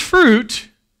eat this fruit,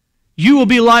 you will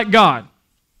be like God.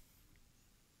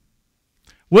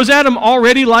 Was Adam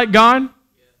already like God?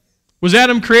 Was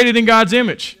Adam created in God's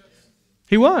image?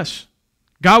 He was.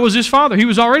 God was his father. He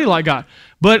was already like God.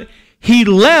 But he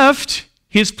left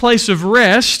his place of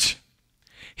rest.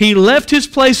 He left his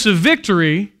place of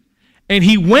victory. And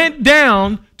he went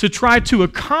down to try to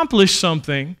accomplish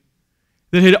something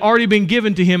that had already been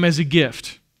given to him as a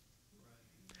gift.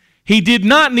 He did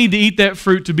not need to eat that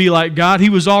fruit to be like God. He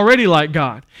was already like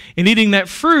God. In eating that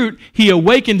fruit, he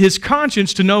awakened his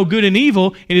conscience to know good and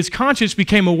evil, and his conscience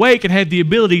became awake and had the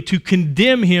ability to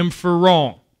condemn him for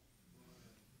wrong.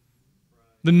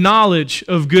 The knowledge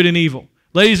of good and evil.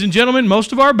 Ladies and gentlemen,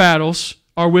 most of our battles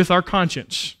are with our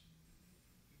conscience.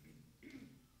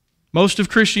 Most of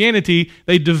Christianity,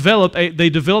 they develop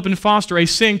and foster a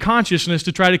sin consciousness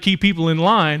to try to keep people in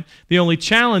line. The only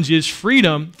challenge is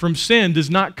freedom from sin does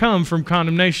not come from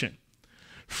condemnation.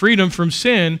 Freedom from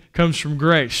sin comes from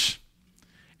grace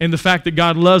and the fact that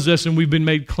God loves us and we've been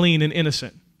made clean and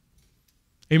innocent.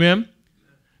 Amen?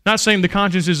 Not saying the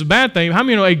conscience is a bad thing. How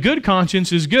many know a good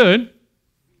conscience is good?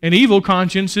 An evil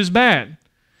conscience is bad.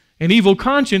 An evil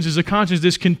conscience is a conscience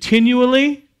that's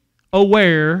continually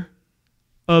aware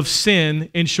of sin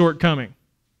and shortcoming.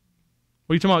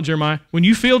 What are you talking about, Jeremiah? When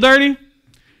you feel dirty,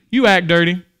 you act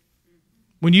dirty.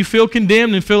 When you feel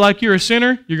condemned and feel like you're a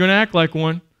sinner, you're going to act like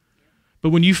one. But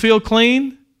when you feel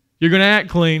clean, you're going to act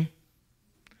clean.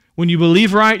 When you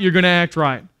believe right, you're going to act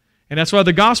right. And that's why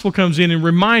the gospel comes in and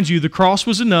reminds you the cross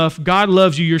was enough. God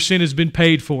loves you. Your sin has been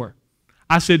paid for.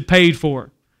 I said paid for.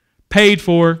 Paid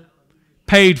for.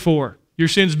 Paid for. Your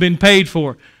sin's been paid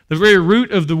for. The very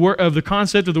root of the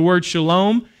concept of the word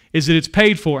shalom is that it's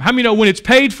paid for. How many know when it's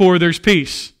paid for, there's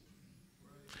peace?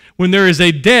 When there is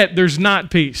a debt, there's not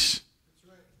peace.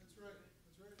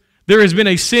 There has been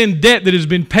a sin debt that has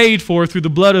been paid for through the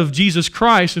blood of Jesus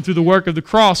Christ and through the work of the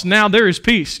cross. Now there is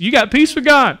peace. You got peace with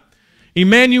God.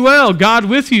 Emmanuel, God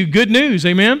with you. Good news.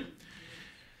 Amen?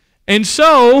 And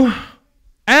so,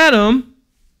 Adam,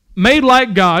 made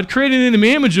like God, created in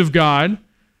the image of God,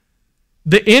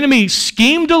 the enemy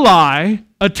schemed a lie,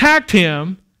 attacked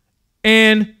him,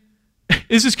 and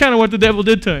this is kind of what the devil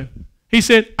did to him. He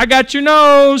said, I got your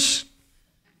nose.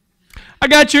 I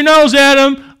got your nose,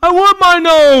 Adam. I want my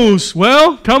nose.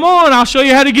 Well, come on, I'll show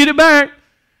you how to get it back.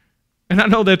 And I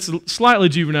know that's slightly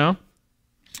juvenile,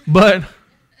 but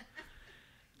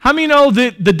how many know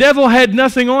that the devil had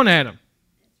nothing on Adam?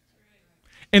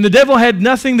 And the devil had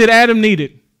nothing that Adam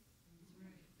needed.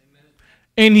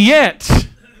 And yet,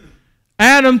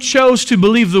 Adam chose to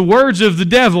believe the words of the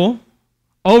devil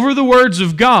over the words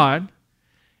of God,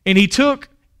 and he took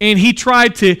and he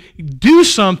tried to do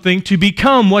something to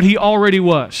become what he already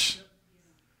was.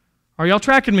 Are y'all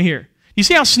tracking me here? You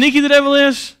see how sneaky the devil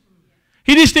is?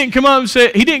 He just didn't come up and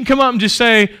say, he didn't come up and just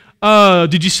say,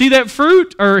 did you see that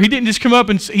fruit? Or he didn't just come up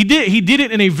and he did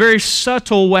it in a very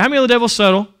subtle way. How many of the devil's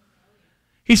subtle?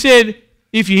 He said,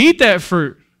 if you eat that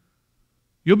fruit,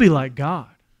 you'll be like God.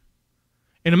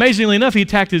 And amazingly enough, he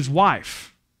attacked his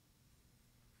wife.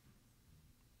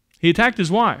 He attacked his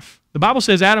wife. The Bible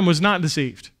says Adam was not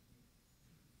deceived.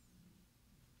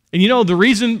 And you know the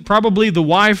reason probably the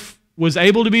wife was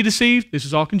able to be deceived? This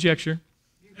is all conjecture.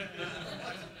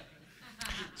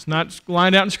 It's not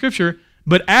lined out in Scripture.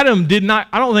 But Adam did not,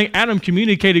 I don't think Adam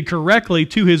communicated correctly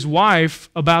to his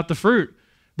wife about the fruit.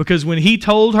 Because when he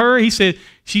told her,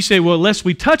 she said, well, unless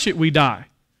we touch it, we die.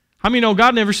 How many know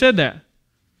God never said that?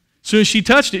 As soon as she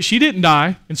touched it, she didn't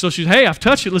die. And so she said, hey, I've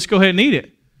touched it. Let's go ahead and eat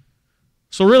it.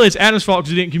 So really, it's Adam's fault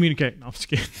because he didn't communicate. No, I'm just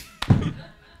kidding.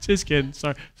 Just kidding.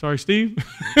 Sorry, Steve.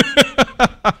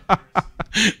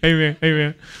 Amen.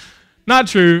 Amen. Not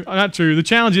true. Not true. The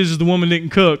challenge is the woman didn't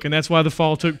cook, and that's why the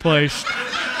fall took place.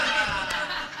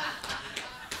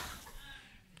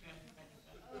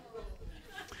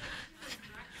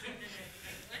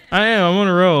 I am. I'm on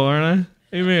a roll, aren't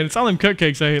I? Amen. It's all them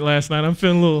cupcakes I ate last night. I'm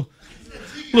feeling a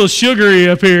little sugary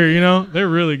up here, you know. They're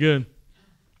really good.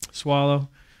 Swallow.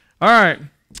 All right.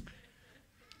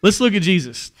 Let's look at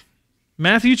Jesus.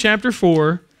 Matthew chapter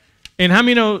 4. And how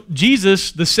many know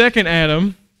Jesus, the second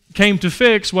Adam, came to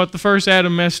fix what the first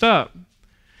Adam messed up?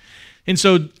 And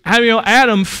so, how many know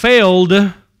Adam failed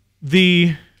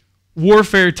the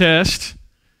warfare test?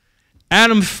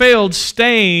 Adam failed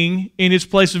staying in his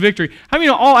place of victory. How many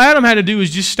know all Adam had to do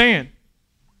was just stand?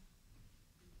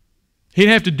 He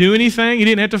didn't have to do anything. He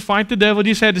didn't have to fight the devil.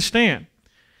 He just had to stand.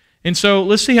 And so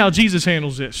let's see how Jesus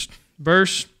handles this.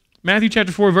 Matthew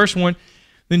chapter 4, verse 1.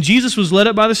 Then Jesus was led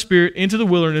up by the Spirit into the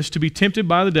wilderness to be tempted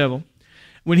by the devil.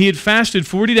 When he had fasted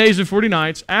 40 days and 40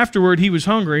 nights, afterward he was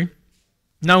hungry.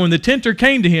 Now when the tempter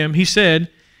came to him, he said,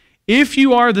 if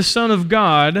you are the Son of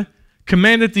God,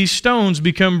 command that these stones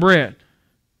become bread.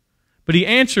 But he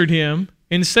answered him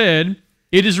and said,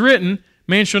 it is written,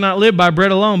 man shall not live by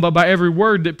bread alone, but by every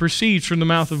word that proceeds from the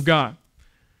mouth of God.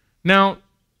 Now,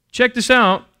 check this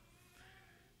out.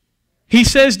 He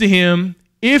says to him,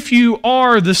 if you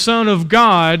are the Son of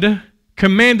God,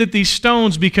 command that these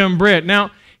stones become bread.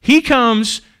 Now, he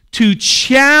comes to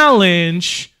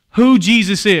challenge who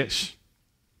Jesus is.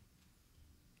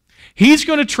 He's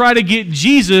going to try to get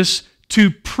Jesus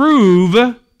to prove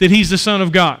that he's the Son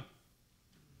of God.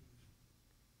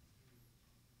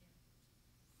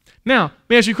 Now, let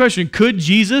me ask you a question. Could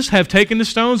Jesus have taken the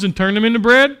stones and turned them into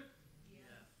bread?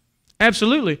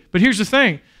 Absolutely. But here's the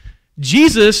thing.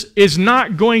 Jesus is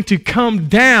not going to come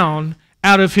down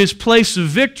out of his place of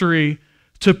victory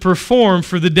to perform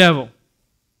for the devil.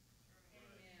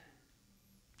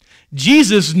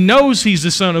 Jesus knows he's the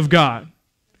Son of God.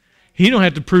 He don't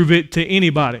have to prove it to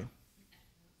anybody.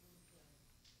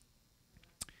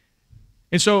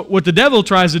 And so what the devil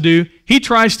tries to do, he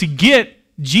tries to get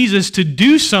Jesus to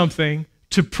do something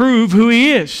to prove who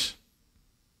he is.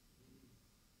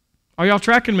 Are y'all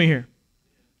tracking me here?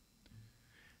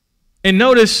 And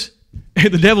notice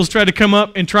the devil's tried to come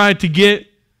up and try to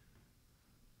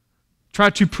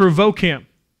provoke him.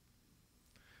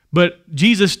 But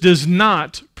Jesus does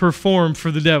not perform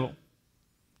for the devil.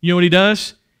 You know what he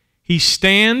does? He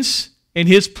stands in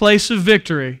his place of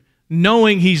victory,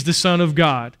 knowing he's the Son of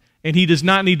God, and he does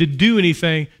not need to do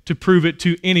anything to prove it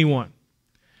to anyone.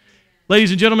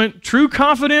 Ladies and gentlemen, true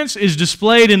confidence is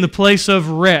displayed in the place of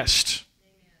rest.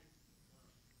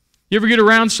 You ever get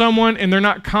around someone and they're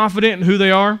not confident in who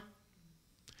they are?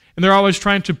 And they're always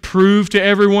trying to prove to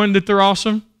everyone that they're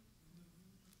awesome?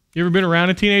 You ever been around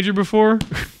a teenager before?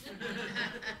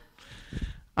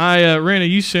 I ran a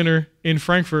youth center in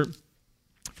Frankfurt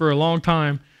for a long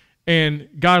time, and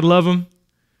God love them.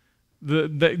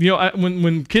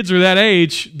 When kids are that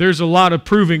age, there's a lot of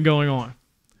proving going on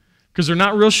because they're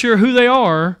not real sure who they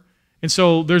are, and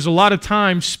so there's a lot of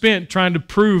time spent trying to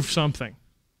prove something,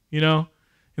 you know.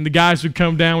 And the guys would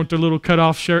come down with their little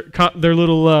cutoff shirts,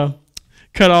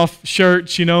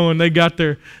 you know, and they got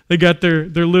their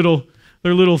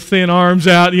little thin arms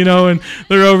out, you know, and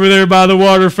they're over there by the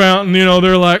water fountain, you know,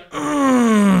 they're like,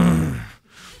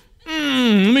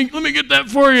 let me get that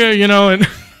for you, you know, and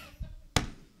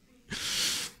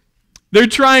they're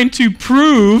trying to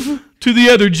prove to the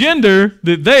other gender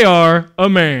that they are a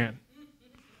man.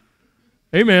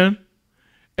 Amen.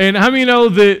 And how many know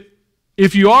that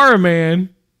if you are a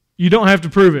man, you don't have to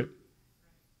prove it?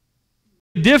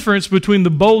 The difference between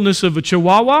the boldness of a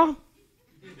chihuahua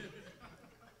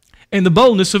and the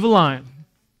boldness of a lion.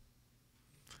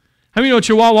 How many know a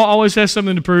chihuahua always has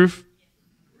something to prove?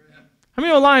 How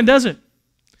many know a lion doesn't?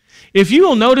 If you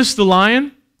will notice the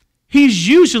lion, he's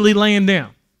usually laying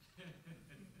down.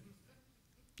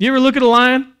 You ever look at a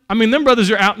lion? I mean, them brothers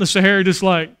are out in the Sahara just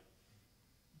like,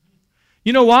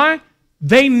 you know why?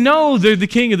 They know they're the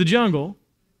king of the jungle.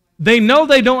 They know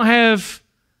they don't have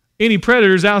any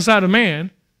predators outside of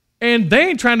man, and they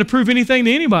ain't trying to prove anything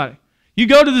to anybody. You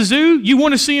go to the zoo, you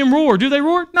want to see them roar. Do they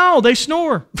roar? No, they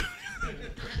snore.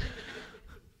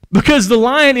 Because the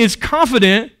lion is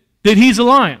confident that he's a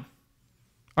lion.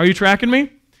 Are you tracking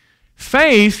me?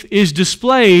 Faith is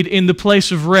displayed in the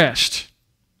place of rest.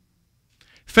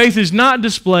 Faith is not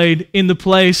displayed in the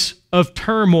place of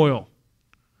turmoil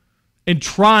and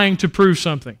trying to prove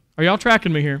something. Are y'all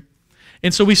tracking me here?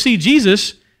 And so we see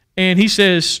Jesus, and he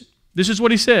says, this is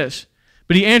what he says.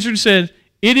 But he answered and said,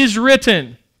 "It is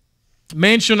written,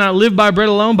 man shall not live by bread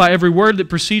alone, by every word that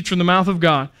proceeds from the mouth of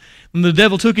God." And the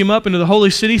devil took him up into the holy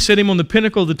city, set him on the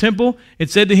pinnacle of the temple, and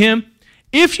said to him,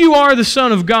 "If you are the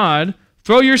Son of God,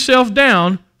 throw yourself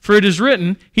down, for it is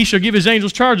written, he shall give his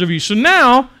angels charge of you." So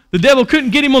now, the devil couldn't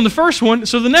get him on the first one,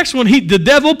 so the next one, the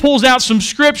devil pulls out some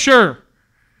scripture.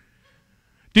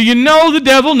 Do you know the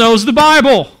devil knows the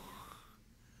Bible?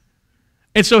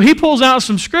 And so he pulls out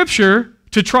some scripture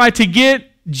to try to get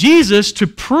Jesus to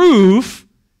prove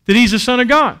that he's the Son of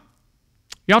God.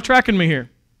 Y'all tracking me here?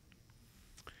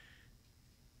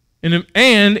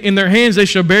 And in their hands they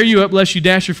shall bear you up, lest you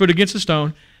dash your foot against a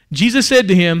stone. Jesus said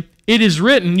to him, "It is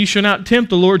written, you shall not tempt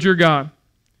the Lord your God."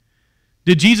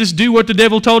 Did Jesus do what the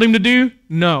devil told him to do?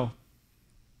 No.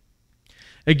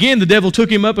 Again, the devil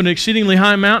took him up an exceedingly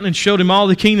high mountain and showed him all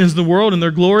the kingdoms of the world and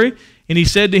their glory. And he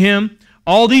said to him,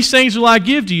 "All these things will I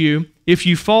give to you if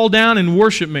you fall down and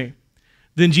worship me."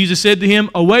 Then Jesus said to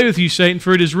him, "Away with you, Satan,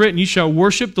 for it is written, you shall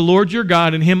worship the Lord your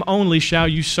God, and him only shall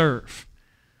you serve."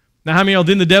 Now, how many of you know,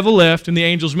 then the devil left and the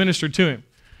angels ministered to him?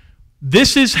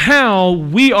 This is how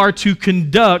we are to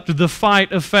conduct the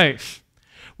fight of faith.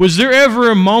 Was there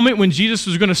ever a moment when Jesus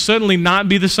was going to suddenly not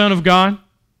be the Son of God?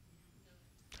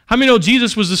 How many know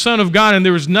Jesus was the Son of God and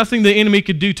there was nothing the enemy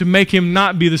could do to make him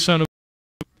not be the Son of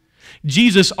God?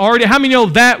 Jesus already, how many know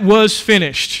that was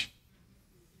finished?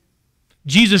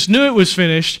 Jesus knew it was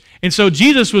finished, and so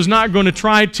Jesus was not going to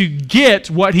try to get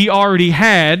what he already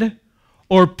had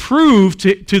or prove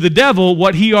to the devil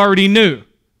what he already knew.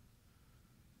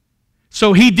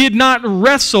 So he did not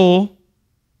wrestle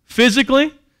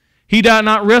physically. He did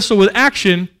not wrestle with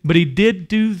action, but he did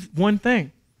do one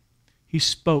thing. He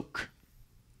spoke.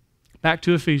 Back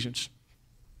to Ephesians.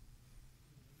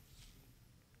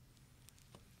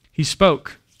 He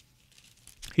spoke.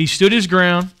 He stood his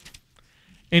ground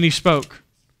and he spoke.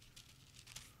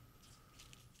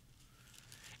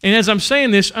 And as I'm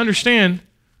saying this, understand,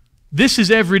 this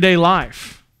is everyday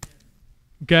life.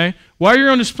 Okay? While you're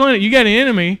on this planet, you got an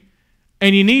enemy,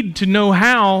 and you need to know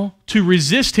how to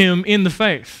resist him in the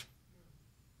faith.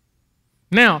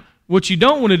 Now, what you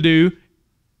don't want to do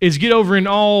is get over in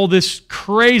all this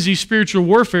crazy spiritual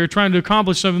warfare trying to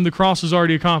accomplish something the cross has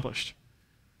already accomplished.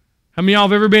 How many of y'all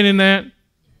have ever been in that?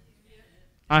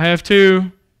 I have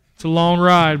too. It's a long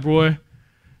ride, boy.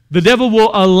 The devil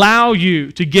will allow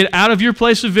you to get out of your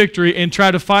place of victory and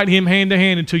try to fight him hand to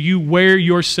hand until you wear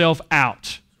yourself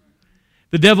out.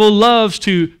 The devil loves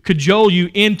to cajole you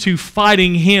into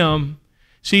fighting him.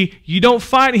 See, you don't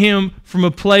fight him from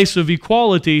a place of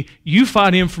equality. You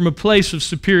fight him from a place of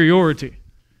superiority.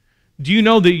 Do you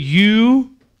know that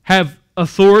you have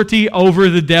authority over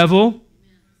the devil?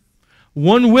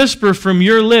 One whisper from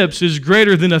your lips is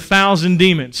greater than 1,000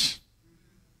 demons.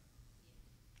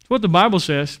 That's what the Bible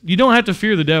says. You don't have to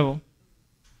fear the devil.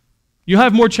 You'll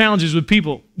have more challenges with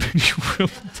people than you will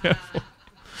with the devil.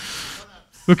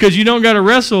 Because you don't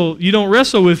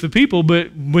wrestle with the people,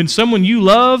 but when someone you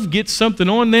love gets something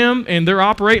on them and they're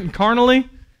operating carnally,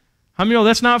 how many know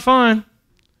that's not fun?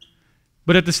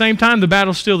 But at the same time, the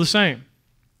battle's still the same.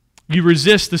 You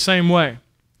resist the same way.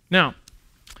 Now,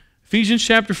 Ephesians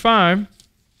chapter 5,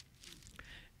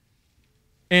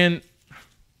 and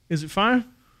is it 5?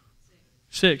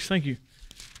 6, thank you.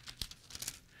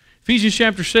 Ephesians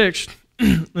chapter 6,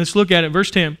 let's look at it, verse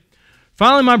 10.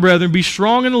 Finally, my brethren, be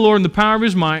strong in the Lord and the power of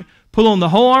his might. Put on the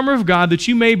whole armor of God that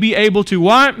you may be able to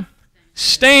what?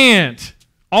 Stand.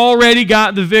 Already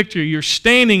got the victory. You're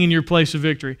standing in your place of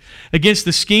victory. Against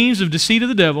the schemes of deceit of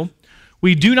the devil,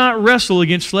 we do not wrestle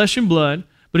against flesh and blood,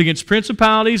 but against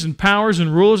principalities and powers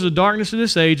and rulers of the darkness of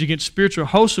this age, against spiritual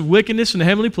hosts of wickedness in the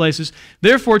heavenly places.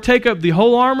 Therefore, take up the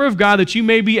whole armor of God that you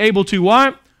may be able to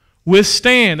what?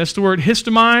 Withstand. That's the word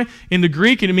histomai in the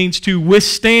Greek, and it means to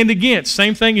withstand against.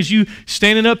 Same thing as you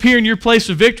standing up here in your place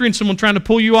of victory and someone trying to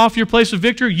pull you off your place of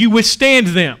victory. You withstand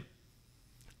them.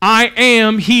 I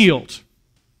am healed.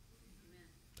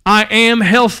 I am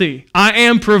healthy. I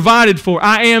am provided for.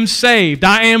 I am saved.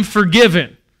 I am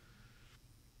forgiven.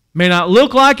 May not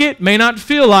look like it, may not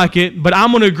feel like it, but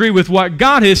I'm going to agree with what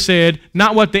God has said,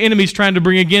 not what the enemy's trying to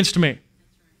bring against me.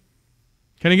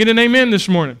 Can I get an amen this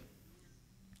morning?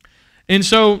 And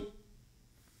so,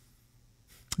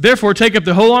 therefore, take up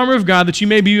the whole armor of God that you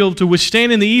may be able to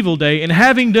withstand in the evil day, and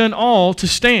having done all, to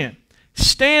stand.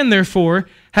 Stand, therefore,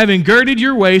 having girded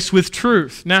your waist with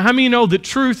truth. Now, how many know that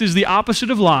truth is the opposite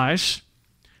of lies?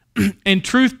 And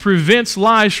truth prevents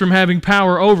lies from having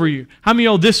power over you. How many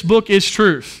know this book is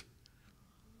truth?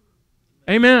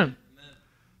 Amen. Amen.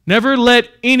 Never let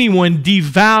anyone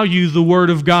devalue the Word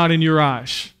of God in your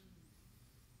eyes.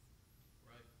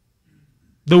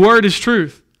 The Word is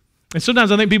truth. And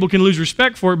sometimes I think people can lose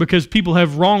respect for it because people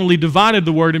have wrongly divided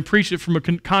the Word and preached it from a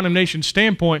condemnation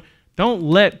standpoint. Don't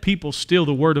let people steal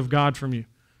the Word of God from you.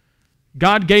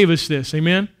 God gave us this.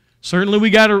 Amen? Certainly we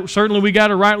got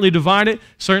to rightly divide it.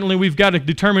 Certainly we've got to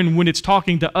determine when it's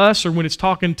talking to us or when it's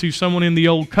talking to someone in the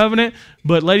old covenant.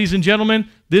 But ladies and gentlemen,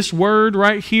 this word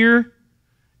right here,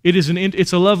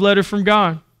 it's a love letter from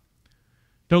God.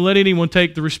 Don't let anyone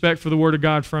take the respect for the Word of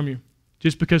God from you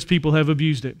just because people have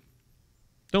abused it.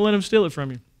 Don't let them steal it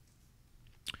from you.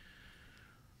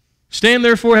 Stand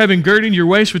therefore, having girded your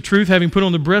waist with truth, having put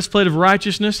on the breastplate of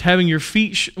righteousness, having your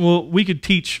feet... Well, we could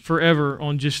teach forever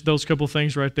on just those couple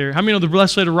things right there. How many know the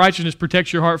breastplate of righteousness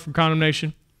protects your heart from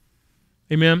condemnation?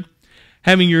 Amen?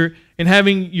 Having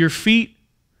your feet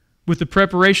with the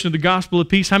preparation of the gospel of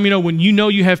peace. How many know when you know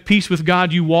you have peace with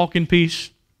God, you walk in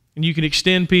peace and you can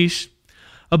extend peace?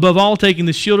 Above all, taking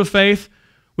the shield of faith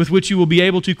with which you will be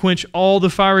able to quench all the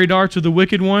fiery darts of the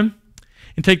wicked one,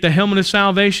 and take the helmet of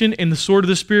salvation and the sword of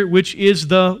the Spirit, which is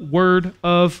the Word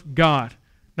of God.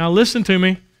 Now listen to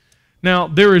me. Now,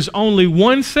 there is only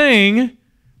one thing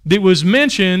that was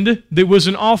mentioned that was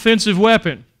an offensive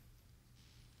weapon.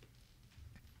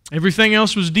 Everything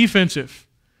else was defensive.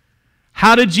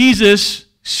 How did Jesus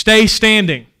stay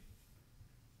standing?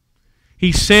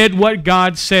 He said what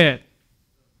God said.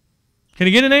 Can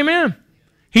you get an amen?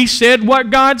 He said what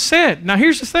God said. Now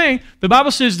here's the thing. The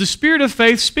Bible says the spirit of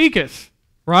faith speaketh.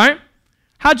 Right?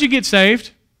 How'd you get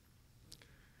saved?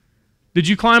 Did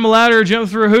you climb a ladder or jump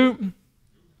through a hoop?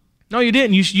 No, you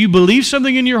didn't. You believed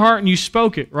something in your heart and you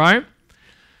spoke it, right?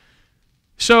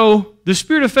 So the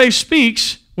Spirit of faith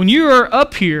speaks when you are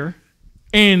up here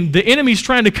and the enemy's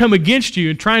trying to come against you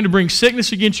and trying to bring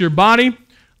sickness against your body,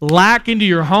 lack into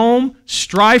your home,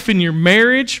 strife in your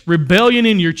marriage, rebellion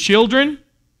in your children.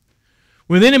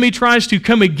 When the enemy tries to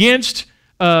come against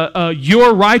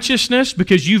your righteousness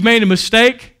because you've made a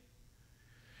mistake,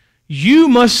 you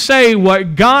must say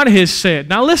what God has said.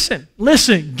 Now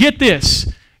listen, get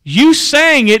this. You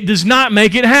saying it does not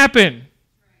make it happen.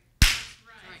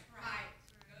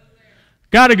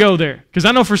 Got to go there. Because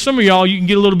I know for some of y'all, you can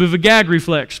get a little bit of a gag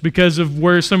reflex because of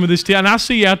where some of this... And I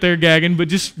see you out there gagging, but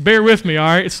just bear with me, all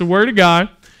right? It's the Word of God,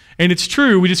 and it's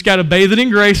true. We just got to bathe it in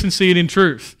grace and see it in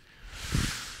truth.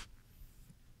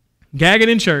 Gagging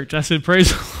in church. I said,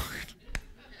 praise the Lord.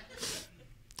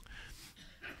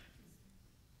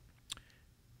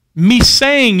 Me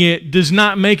saying it does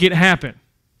not make it happen.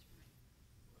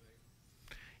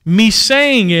 Me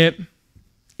saying it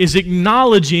is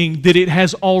acknowledging that it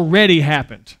has already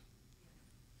happened.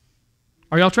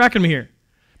 Are y'all tracking me here?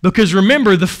 Because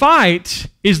remember, the fight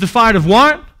is the fight of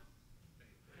what?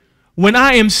 When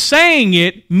I am saying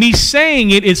it, me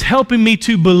saying it is helping me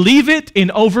to believe it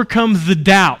and overcome the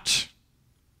doubt.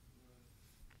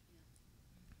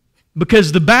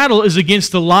 Because the battle is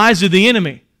against the lies of the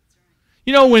enemy.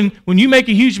 You know, when you make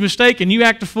a huge mistake and you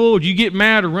act a fool or you get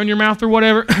mad or run your mouth or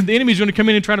whatever, the enemy's going to come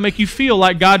in and try to make you feel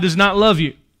like God does not love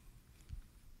you.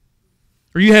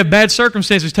 Or you have bad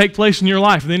circumstances take place in your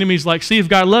life. And the enemy's like, see, if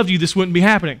God loved you, this wouldn't be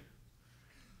happening.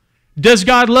 Does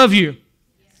God love you?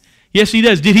 Yes, He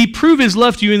does. Did He prove His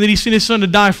love to you and that He sent His Son to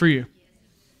die for you?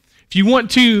 If you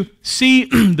want to see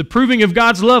the proving of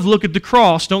God's love, look at the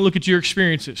cross. Don't look at your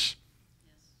experiences.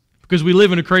 Because we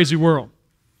live in a crazy world.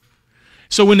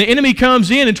 So when the enemy comes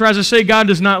in and tries to say God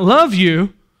does not love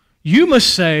you, you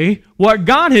must say what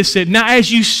God has said. Now,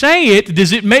 as you say it,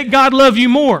 does it make God love you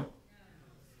more?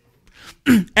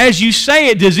 As you say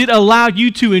it, does it allow you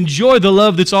to enjoy the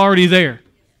love that's already there?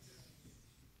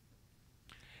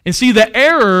 And see, the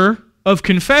error of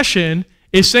confession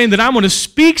is saying that I'm going to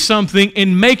speak something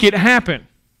and make it happen.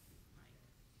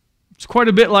 It's quite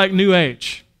a bit like New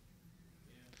Age.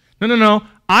 No.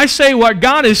 I say what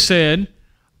God has said.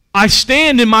 I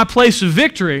stand in my place of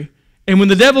victory. And when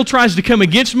the devil tries to come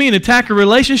against me and attack a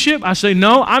relationship, I say,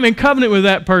 no, I'm in covenant with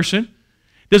that person.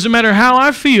 Doesn't matter how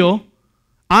I feel.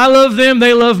 I love them,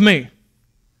 they love me.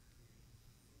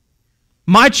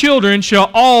 My children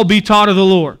shall all be taught of the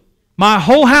Lord. My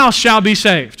whole house shall be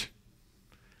saved.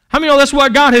 How many know that's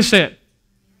what God has said?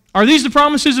 Are these the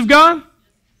promises of God?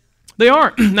 They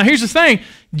aren't. Now here's the thing.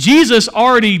 Jesus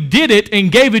already did it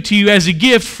and gave it to you as a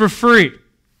gift for free.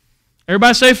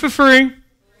 Everybody say for free.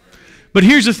 But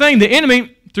here's the thing. The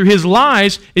enemy, through his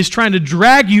lies, is trying to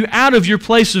drag you out of your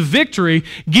place of victory,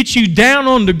 get you down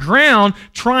on the ground,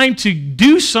 trying to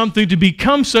do something to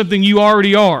become something you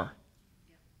already are.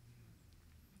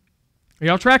 Are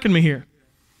y'all tracking me here?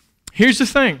 Here's the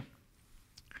thing.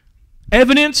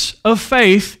 Evidence of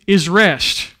faith is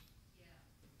rest.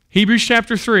 Hebrews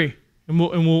chapter 3. And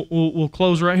we'll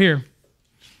close right here.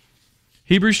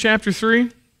 Hebrews chapter 3.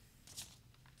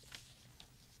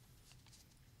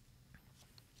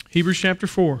 Hebrews chapter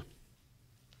 4.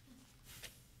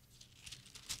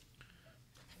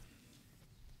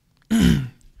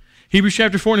 Hebrews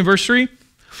chapter 4 and verse 3.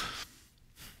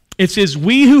 It says,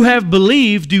 we who have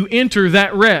believed do enter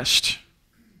that rest.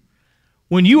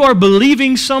 When you are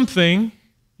believing something,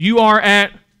 you are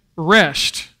at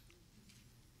rest.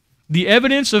 The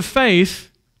evidence of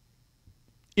faith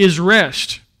is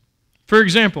rest. For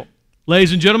example,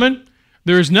 ladies and gentlemen,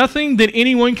 there is nothing that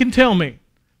anyone can tell me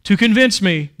to convince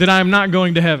me that I am not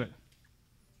going to heaven.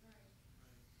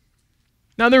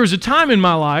 Now, there was a time in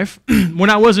my life when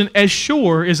I wasn't as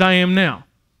sure as I am now.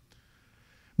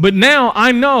 But now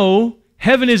I know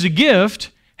heaven is a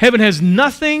gift. Heaven has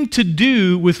nothing to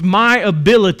do with my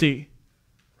ability.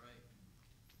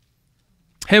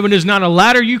 Heaven is not a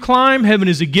ladder you climb. Heaven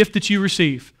is a gift that you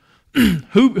receive.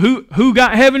 Who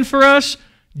got heaven for us?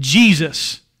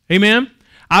 Jesus. Amen?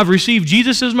 I've received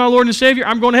Jesus as my Lord and Savior.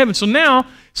 I'm going to heaven. So now,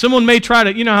 someone may try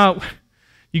to, you know how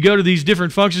you go to these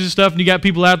different functions and stuff and you got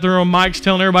people out there on mics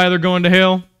telling everybody they're going to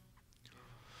hell?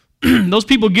 Those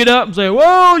people get up and say,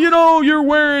 well, you know, you're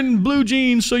wearing blue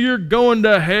jeans so you're going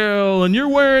to hell, and you're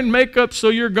wearing makeup so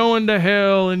you're going to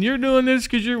hell, and you're doing this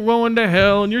because you're going to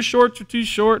hell, and your shorts are too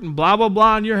short, and blah, blah,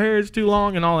 blah, and your hair is too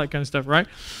long, and all that kind of stuff, right?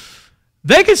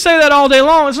 They can say that all day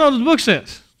long. That's not what the book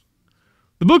says.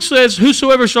 The book says,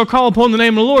 whosoever shall call upon the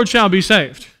name of the Lord shall be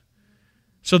saved.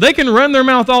 So they can run their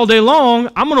mouth all day long.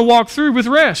 I'm going to walk through with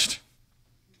rest.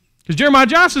 Because Jeremiah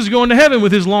Johnson's going to heaven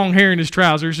with his long hair and his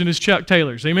trousers and his Chuck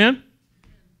Taylors. Amen?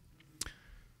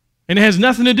 And it has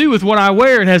nothing to do with what I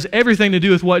wear. It has everything to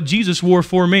do with what Jesus wore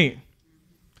for me.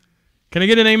 Can I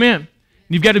get an amen?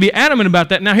 You've got to be adamant about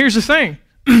that. Now, here's the thing.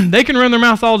 They can run their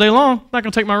mouth all day long. Not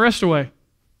going to take my rest away.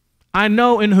 I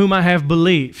know in whom I have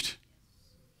believed.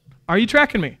 Are you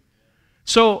tracking me?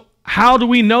 So, how do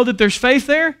we know that there's faith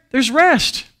there? There's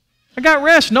rest. I got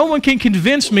rest. No one can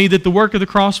convince me that the work of the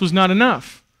cross was not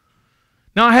enough.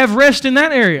 Now, I have rest in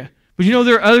that area. But you know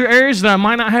there are other areas that I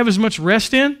might not have as much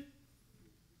rest in?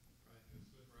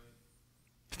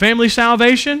 Family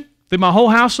salvation, that my whole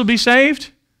house will be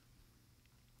saved.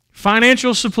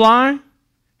 Financial supply,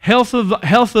 health of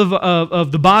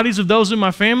the bodies of those in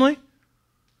my family.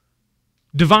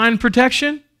 Divine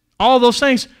protection, all those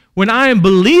things. When I am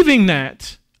believing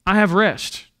that, I have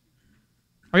rest.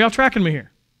 Are y'all tracking me here?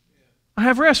 I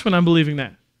have rest when I'm believing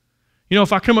that. You know,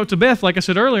 if I come up to Beth, like I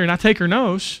said earlier, and I take her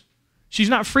nose, she's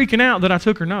not freaking out that I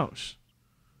took her nose.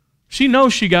 She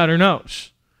knows she got her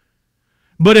nose.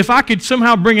 But if I could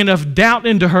somehow bring enough doubt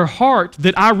into her heart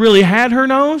that I really had her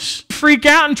nose, freak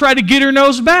out and try to get her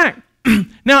nose back.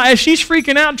 Now, as she's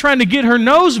freaking out and trying to get her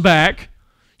nose back,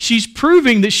 she's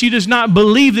proving that she does not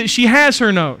believe that she has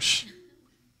her nose.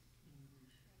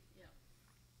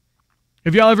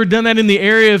 Have y'all ever done that in the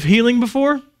area of healing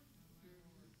before?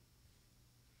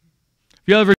 Have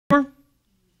y'all ever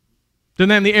done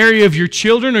that in the area of your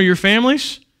children or your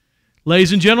families?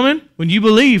 Ladies and gentlemen, when you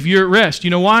believe, you're at rest.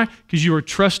 You know why? Because you are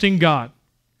trusting God.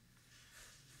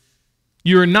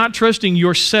 You are not trusting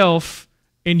yourself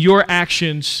and your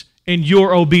actions and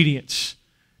your obedience.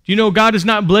 Do you know God does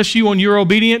not bless you on your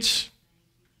obedience?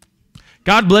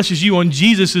 God blesses you on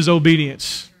Jesus'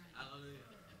 obedience.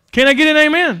 Can I get an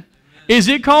amen? Is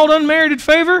it called unmerited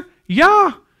favor?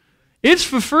 Yeah. It's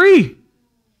for free.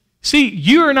 See,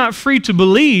 you are not free to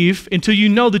believe until you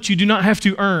know that you do not have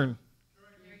to earn.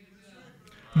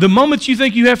 The moment you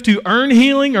think you have to earn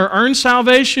healing or earn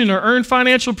salvation or earn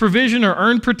financial provision or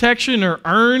earn protection or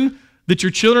earn that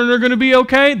your children are going to be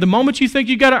okay, the moment you think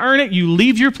you got to earn it, you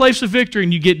leave your place of victory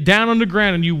and you get down on the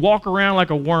ground and you walk around like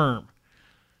a worm,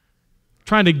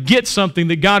 trying to get something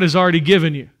that God has already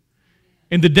given you.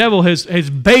 And the devil has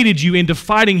baited you into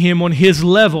fighting him on his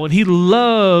level, and he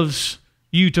loves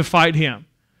you to fight him.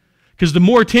 Because the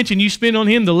more attention you spend on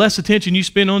him, the less attention you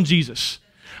spend on Jesus.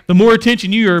 The more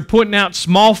attention you are putting out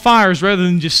small fires rather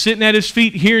than just sitting at his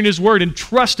feet, hearing his word, and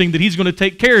trusting that he's going to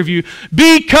take care of you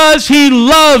because he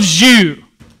loves you.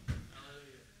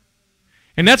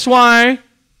 And that's why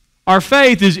our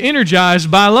faith is energized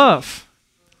by love.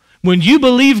 When you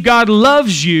believe God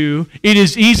loves you, it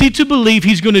is easy to believe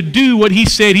he's going to do what he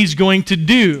said he's going to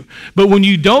do. But when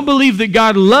you don't believe that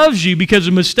God loves you because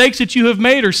of mistakes that you have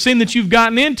made or sin that you've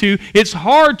gotten into, it's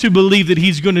hard to believe that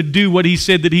he's going to do what he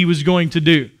said that he was going to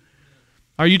do.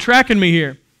 Are you tracking me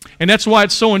here? And that's why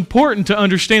it's so important to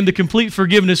understand the complete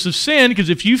forgiveness of sin, because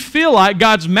if you feel like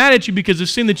God's mad at you because of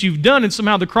sin that you've done and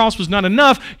somehow the cross was not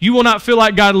enough, you will not feel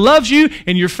like God loves you,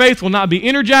 and your faith will not be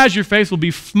energized, your faith will be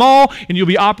small, and you'll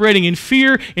be operating in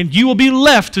fear, and you will be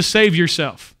left to save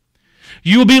yourself.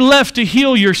 You will be left to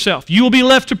heal yourself. You will be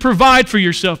left to provide for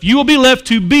yourself. You will be left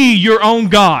to be your own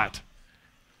God.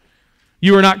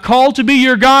 You are not called to be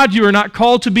your God. You are not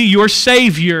called to be your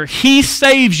Savior. He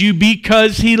saves you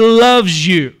because He loves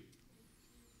you.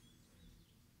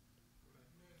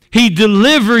 He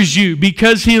delivers you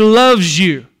because He loves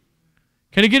you.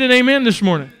 Can I get an amen this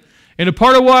morning? And a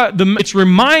part of what it's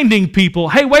reminding people,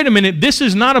 hey, wait a minute, this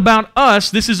is not about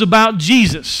us, this is about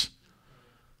Jesus.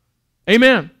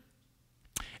 Amen.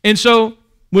 And so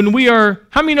when we are,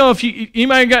 how many know if you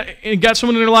might got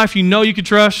someone in their life you know you can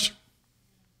trust?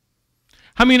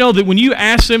 How many know that when you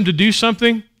ask them to do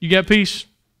something, you get peace?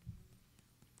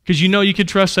 Because you know you can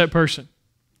trust that person.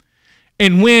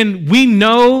 And when we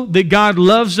know that God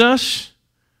loves us,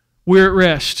 we're at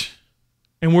rest.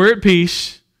 And we're at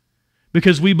peace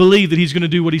because we believe that He's going to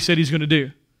do what He said He's going to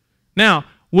do. Now,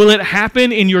 will it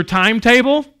happen in your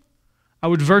timetable? I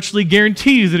would virtually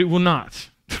guarantee you that it will not.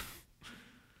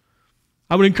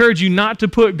 I would encourage you not to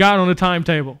put God on a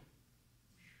timetable.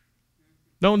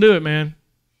 Don't do it, man.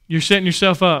 You're setting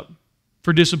yourself up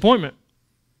for disappointment.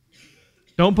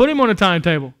 Don't put Him on a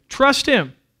timetable. Trust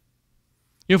Him.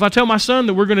 You know, if I tell my son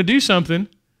that we're going to do something,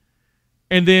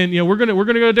 and then we're going to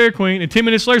go to Dairy Queen, and 10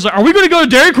 minutes later, he's like, "Are we going to go to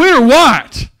Dairy Queen or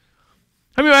what?"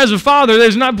 I mean, as a father, that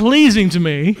is not pleasing to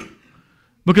me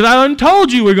because I done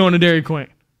told you we're going to Dairy Queen,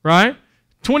 right?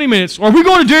 20 minutes. Are we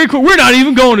going to Dairy Queen? We're not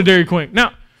even going to Dairy Queen.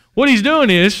 Now, what he's doing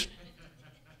is,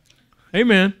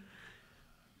 amen,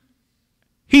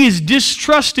 he is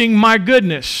distrusting my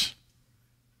goodness.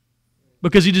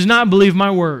 because he does not believe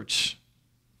my words.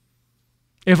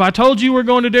 If I told you we're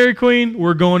going to Dairy Queen,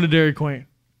 we're going to Dairy Queen.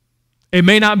 It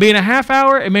may not be in a half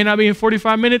hour. It may not be in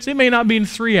 45 minutes. It may not be in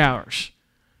 3 hours.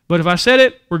 But if I said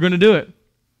it, we're going to do it.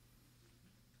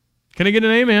 Can I get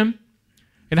an amen?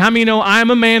 And how many know I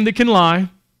am a man that can lie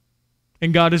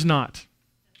and God is not?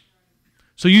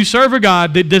 So you serve a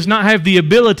God that does not have the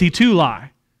ability to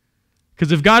lie.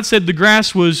 Because if God said the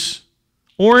grass was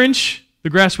orange, the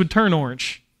grass would turn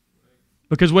orange.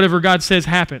 Because whatever God says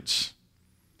happens.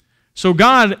 So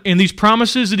God, in these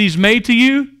promises that He's made to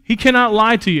you, He cannot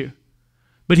lie to you.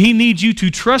 But He needs you to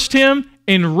trust Him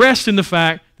and rest in the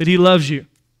fact that He loves you.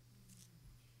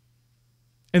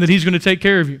 And that He's going to take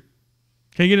care of you.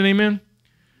 Can you get an amen?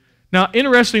 Now,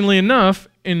 interestingly enough,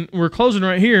 and we're closing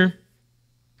right here,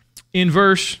 in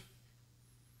verse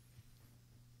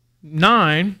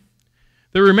 9,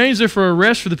 there remains therefore a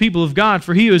rest for the people of God,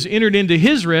 for he who has entered into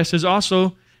his rest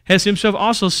has himself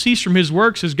also ceased from his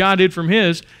works as God did from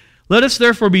his. Let us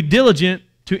therefore be diligent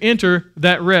to enter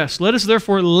that rest. Let us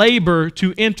therefore labor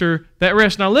to enter that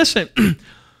rest. Now listen,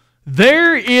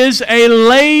 there is a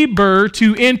labor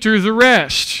to enter the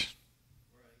rest.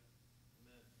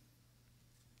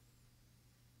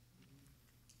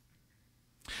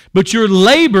 But your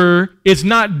labor is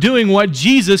not doing what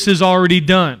Jesus has already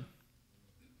done.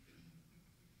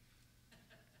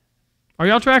 Are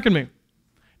y'all tracking me?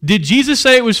 Did Jesus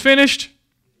say it was finished?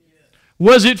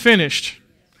 Was it finished?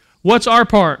 What's our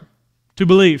part? To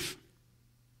believe.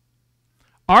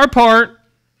 Our part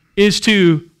is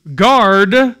to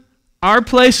guard our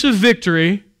place of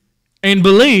victory and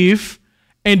believe,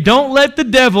 and don't let the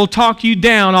devil talk you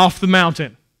down off the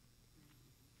mountain.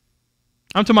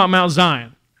 I'm talking about Mount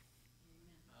Zion.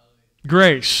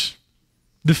 Grace.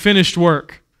 The finished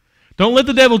work. Don't let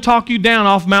the devil talk you down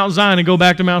off Mount Zion and go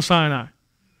back to Mount Sinai.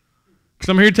 Because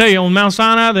I'm here to tell you, on Mount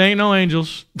Sinai, there ain't no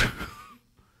angels.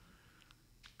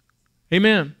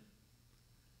 Amen.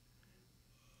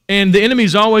 And the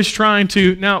enemy's always trying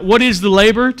to... Now, what is the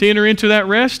labor to enter into that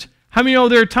rest? How many know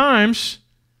there are times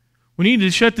when you need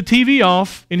to shut the TV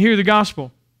off and hear the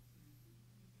gospel?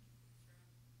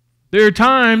 There are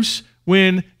times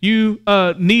when you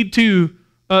need to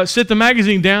set the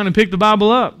magazine down and pick the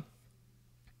Bible up.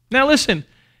 Now listen,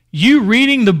 you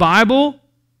reading the Bible,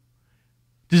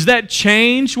 does that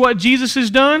change what Jesus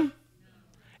has done?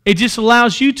 It just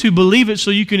allows you to believe it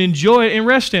so you can enjoy it and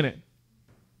rest in it.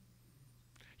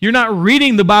 You're not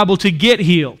reading the Bible to get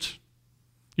healed.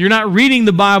 You're not reading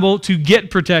the Bible to get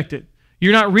protected.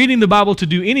 You're not reading the Bible to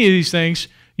do any of these things.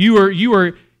 You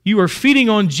are feeding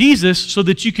on Jesus so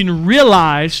that you can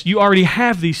realize you already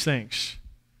have these things.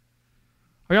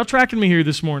 Are y'all tracking me here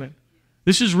this morning?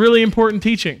 This is really important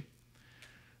teaching.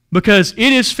 Because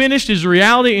it is finished, is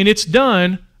reality, and it's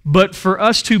done. But for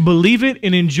us to believe it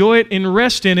and enjoy it and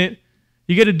rest in it,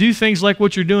 you got to do things like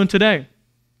what you're doing today.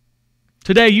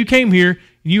 Today you came here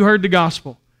and you heard the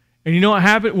gospel. And you know what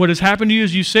happened? What has happened to you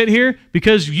as you sit here?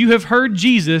 Because you have heard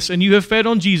Jesus and you have fed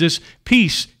on Jesus,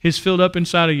 peace has filled up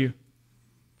inside of you.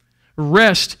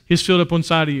 Rest has filled up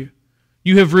inside of you.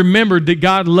 You have remembered that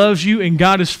God loves you and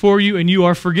God is for you and you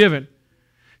are forgiven.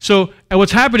 So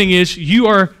what's happening is you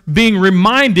are being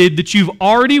reminded that you've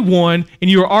already won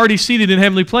and you are already seated in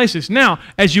heavenly places. Now,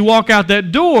 as you walk out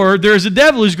that door, there's a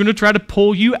devil who's going to try to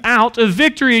pull you out of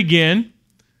victory again.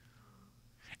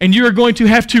 And you are going to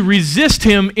have to resist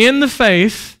him in the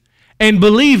faith and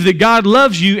believe that God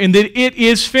loves you and that it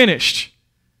is finished.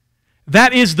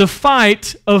 That is the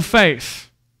fight of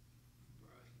faith.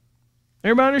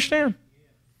 Everybody understand?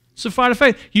 It's a fight of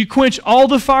faith. You quench all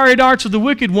the fiery darts of the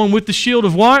wicked one with the shield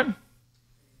of what?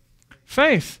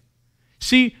 Faith.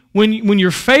 See, when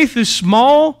your faith is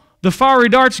small, the fiery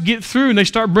darts get through and they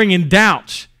start bringing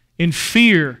doubt and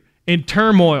fear and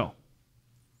turmoil.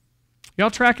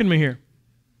 Y'all tracking me here?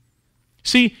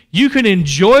 See, you can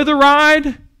enjoy the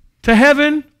ride to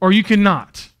heaven or you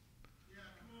cannot.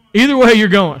 Either way you're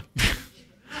going.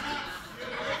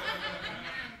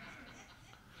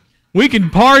 We can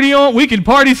party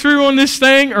through on this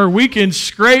thing, or we can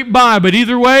scrape by. But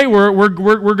either way,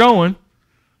 we're going.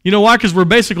 You know why? Because we're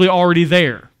basically already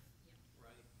there.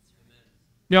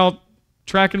 Y'all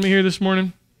tracking me here this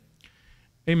morning?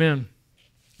 Amen.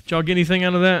 Did y'all get anything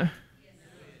out of that?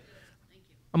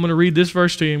 I'm going to read this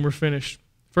verse to you, and we're finished.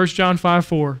 1 John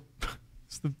 5:4.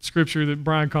 It's the scripture that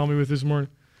Brian called me with this morning.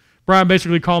 Brian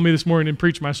basically called me this morning and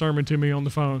preached my sermon to me on the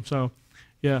phone. So,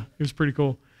 yeah, it was pretty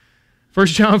cool. 1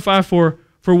 John 5:4,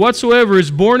 for whatsoever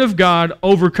is born of God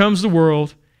overcomes the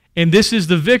world, and this is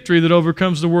the victory that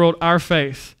overcomes the world, our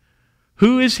faith.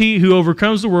 Who is he who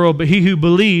overcomes the world but he who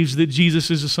believes that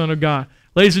Jesus is the Son of God?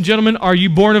 Ladies and gentlemen, are you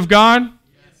born of God? Yes.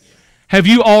 Have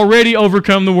you already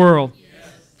overcome the world?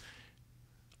 Yes.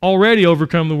 Already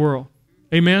overcome the world.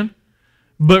 Amen?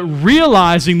 But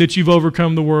realizing that you've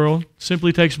overcome the world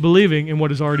simply takes believing in what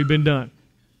has already been done.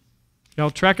 Y'all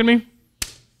tracking me?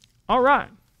 All right.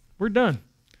 We're done.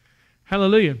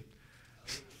 Hallelujah.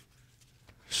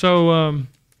 So,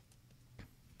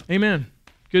 amen.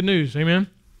 Good news. Amen.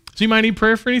 Does anybody need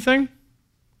prayer for anything?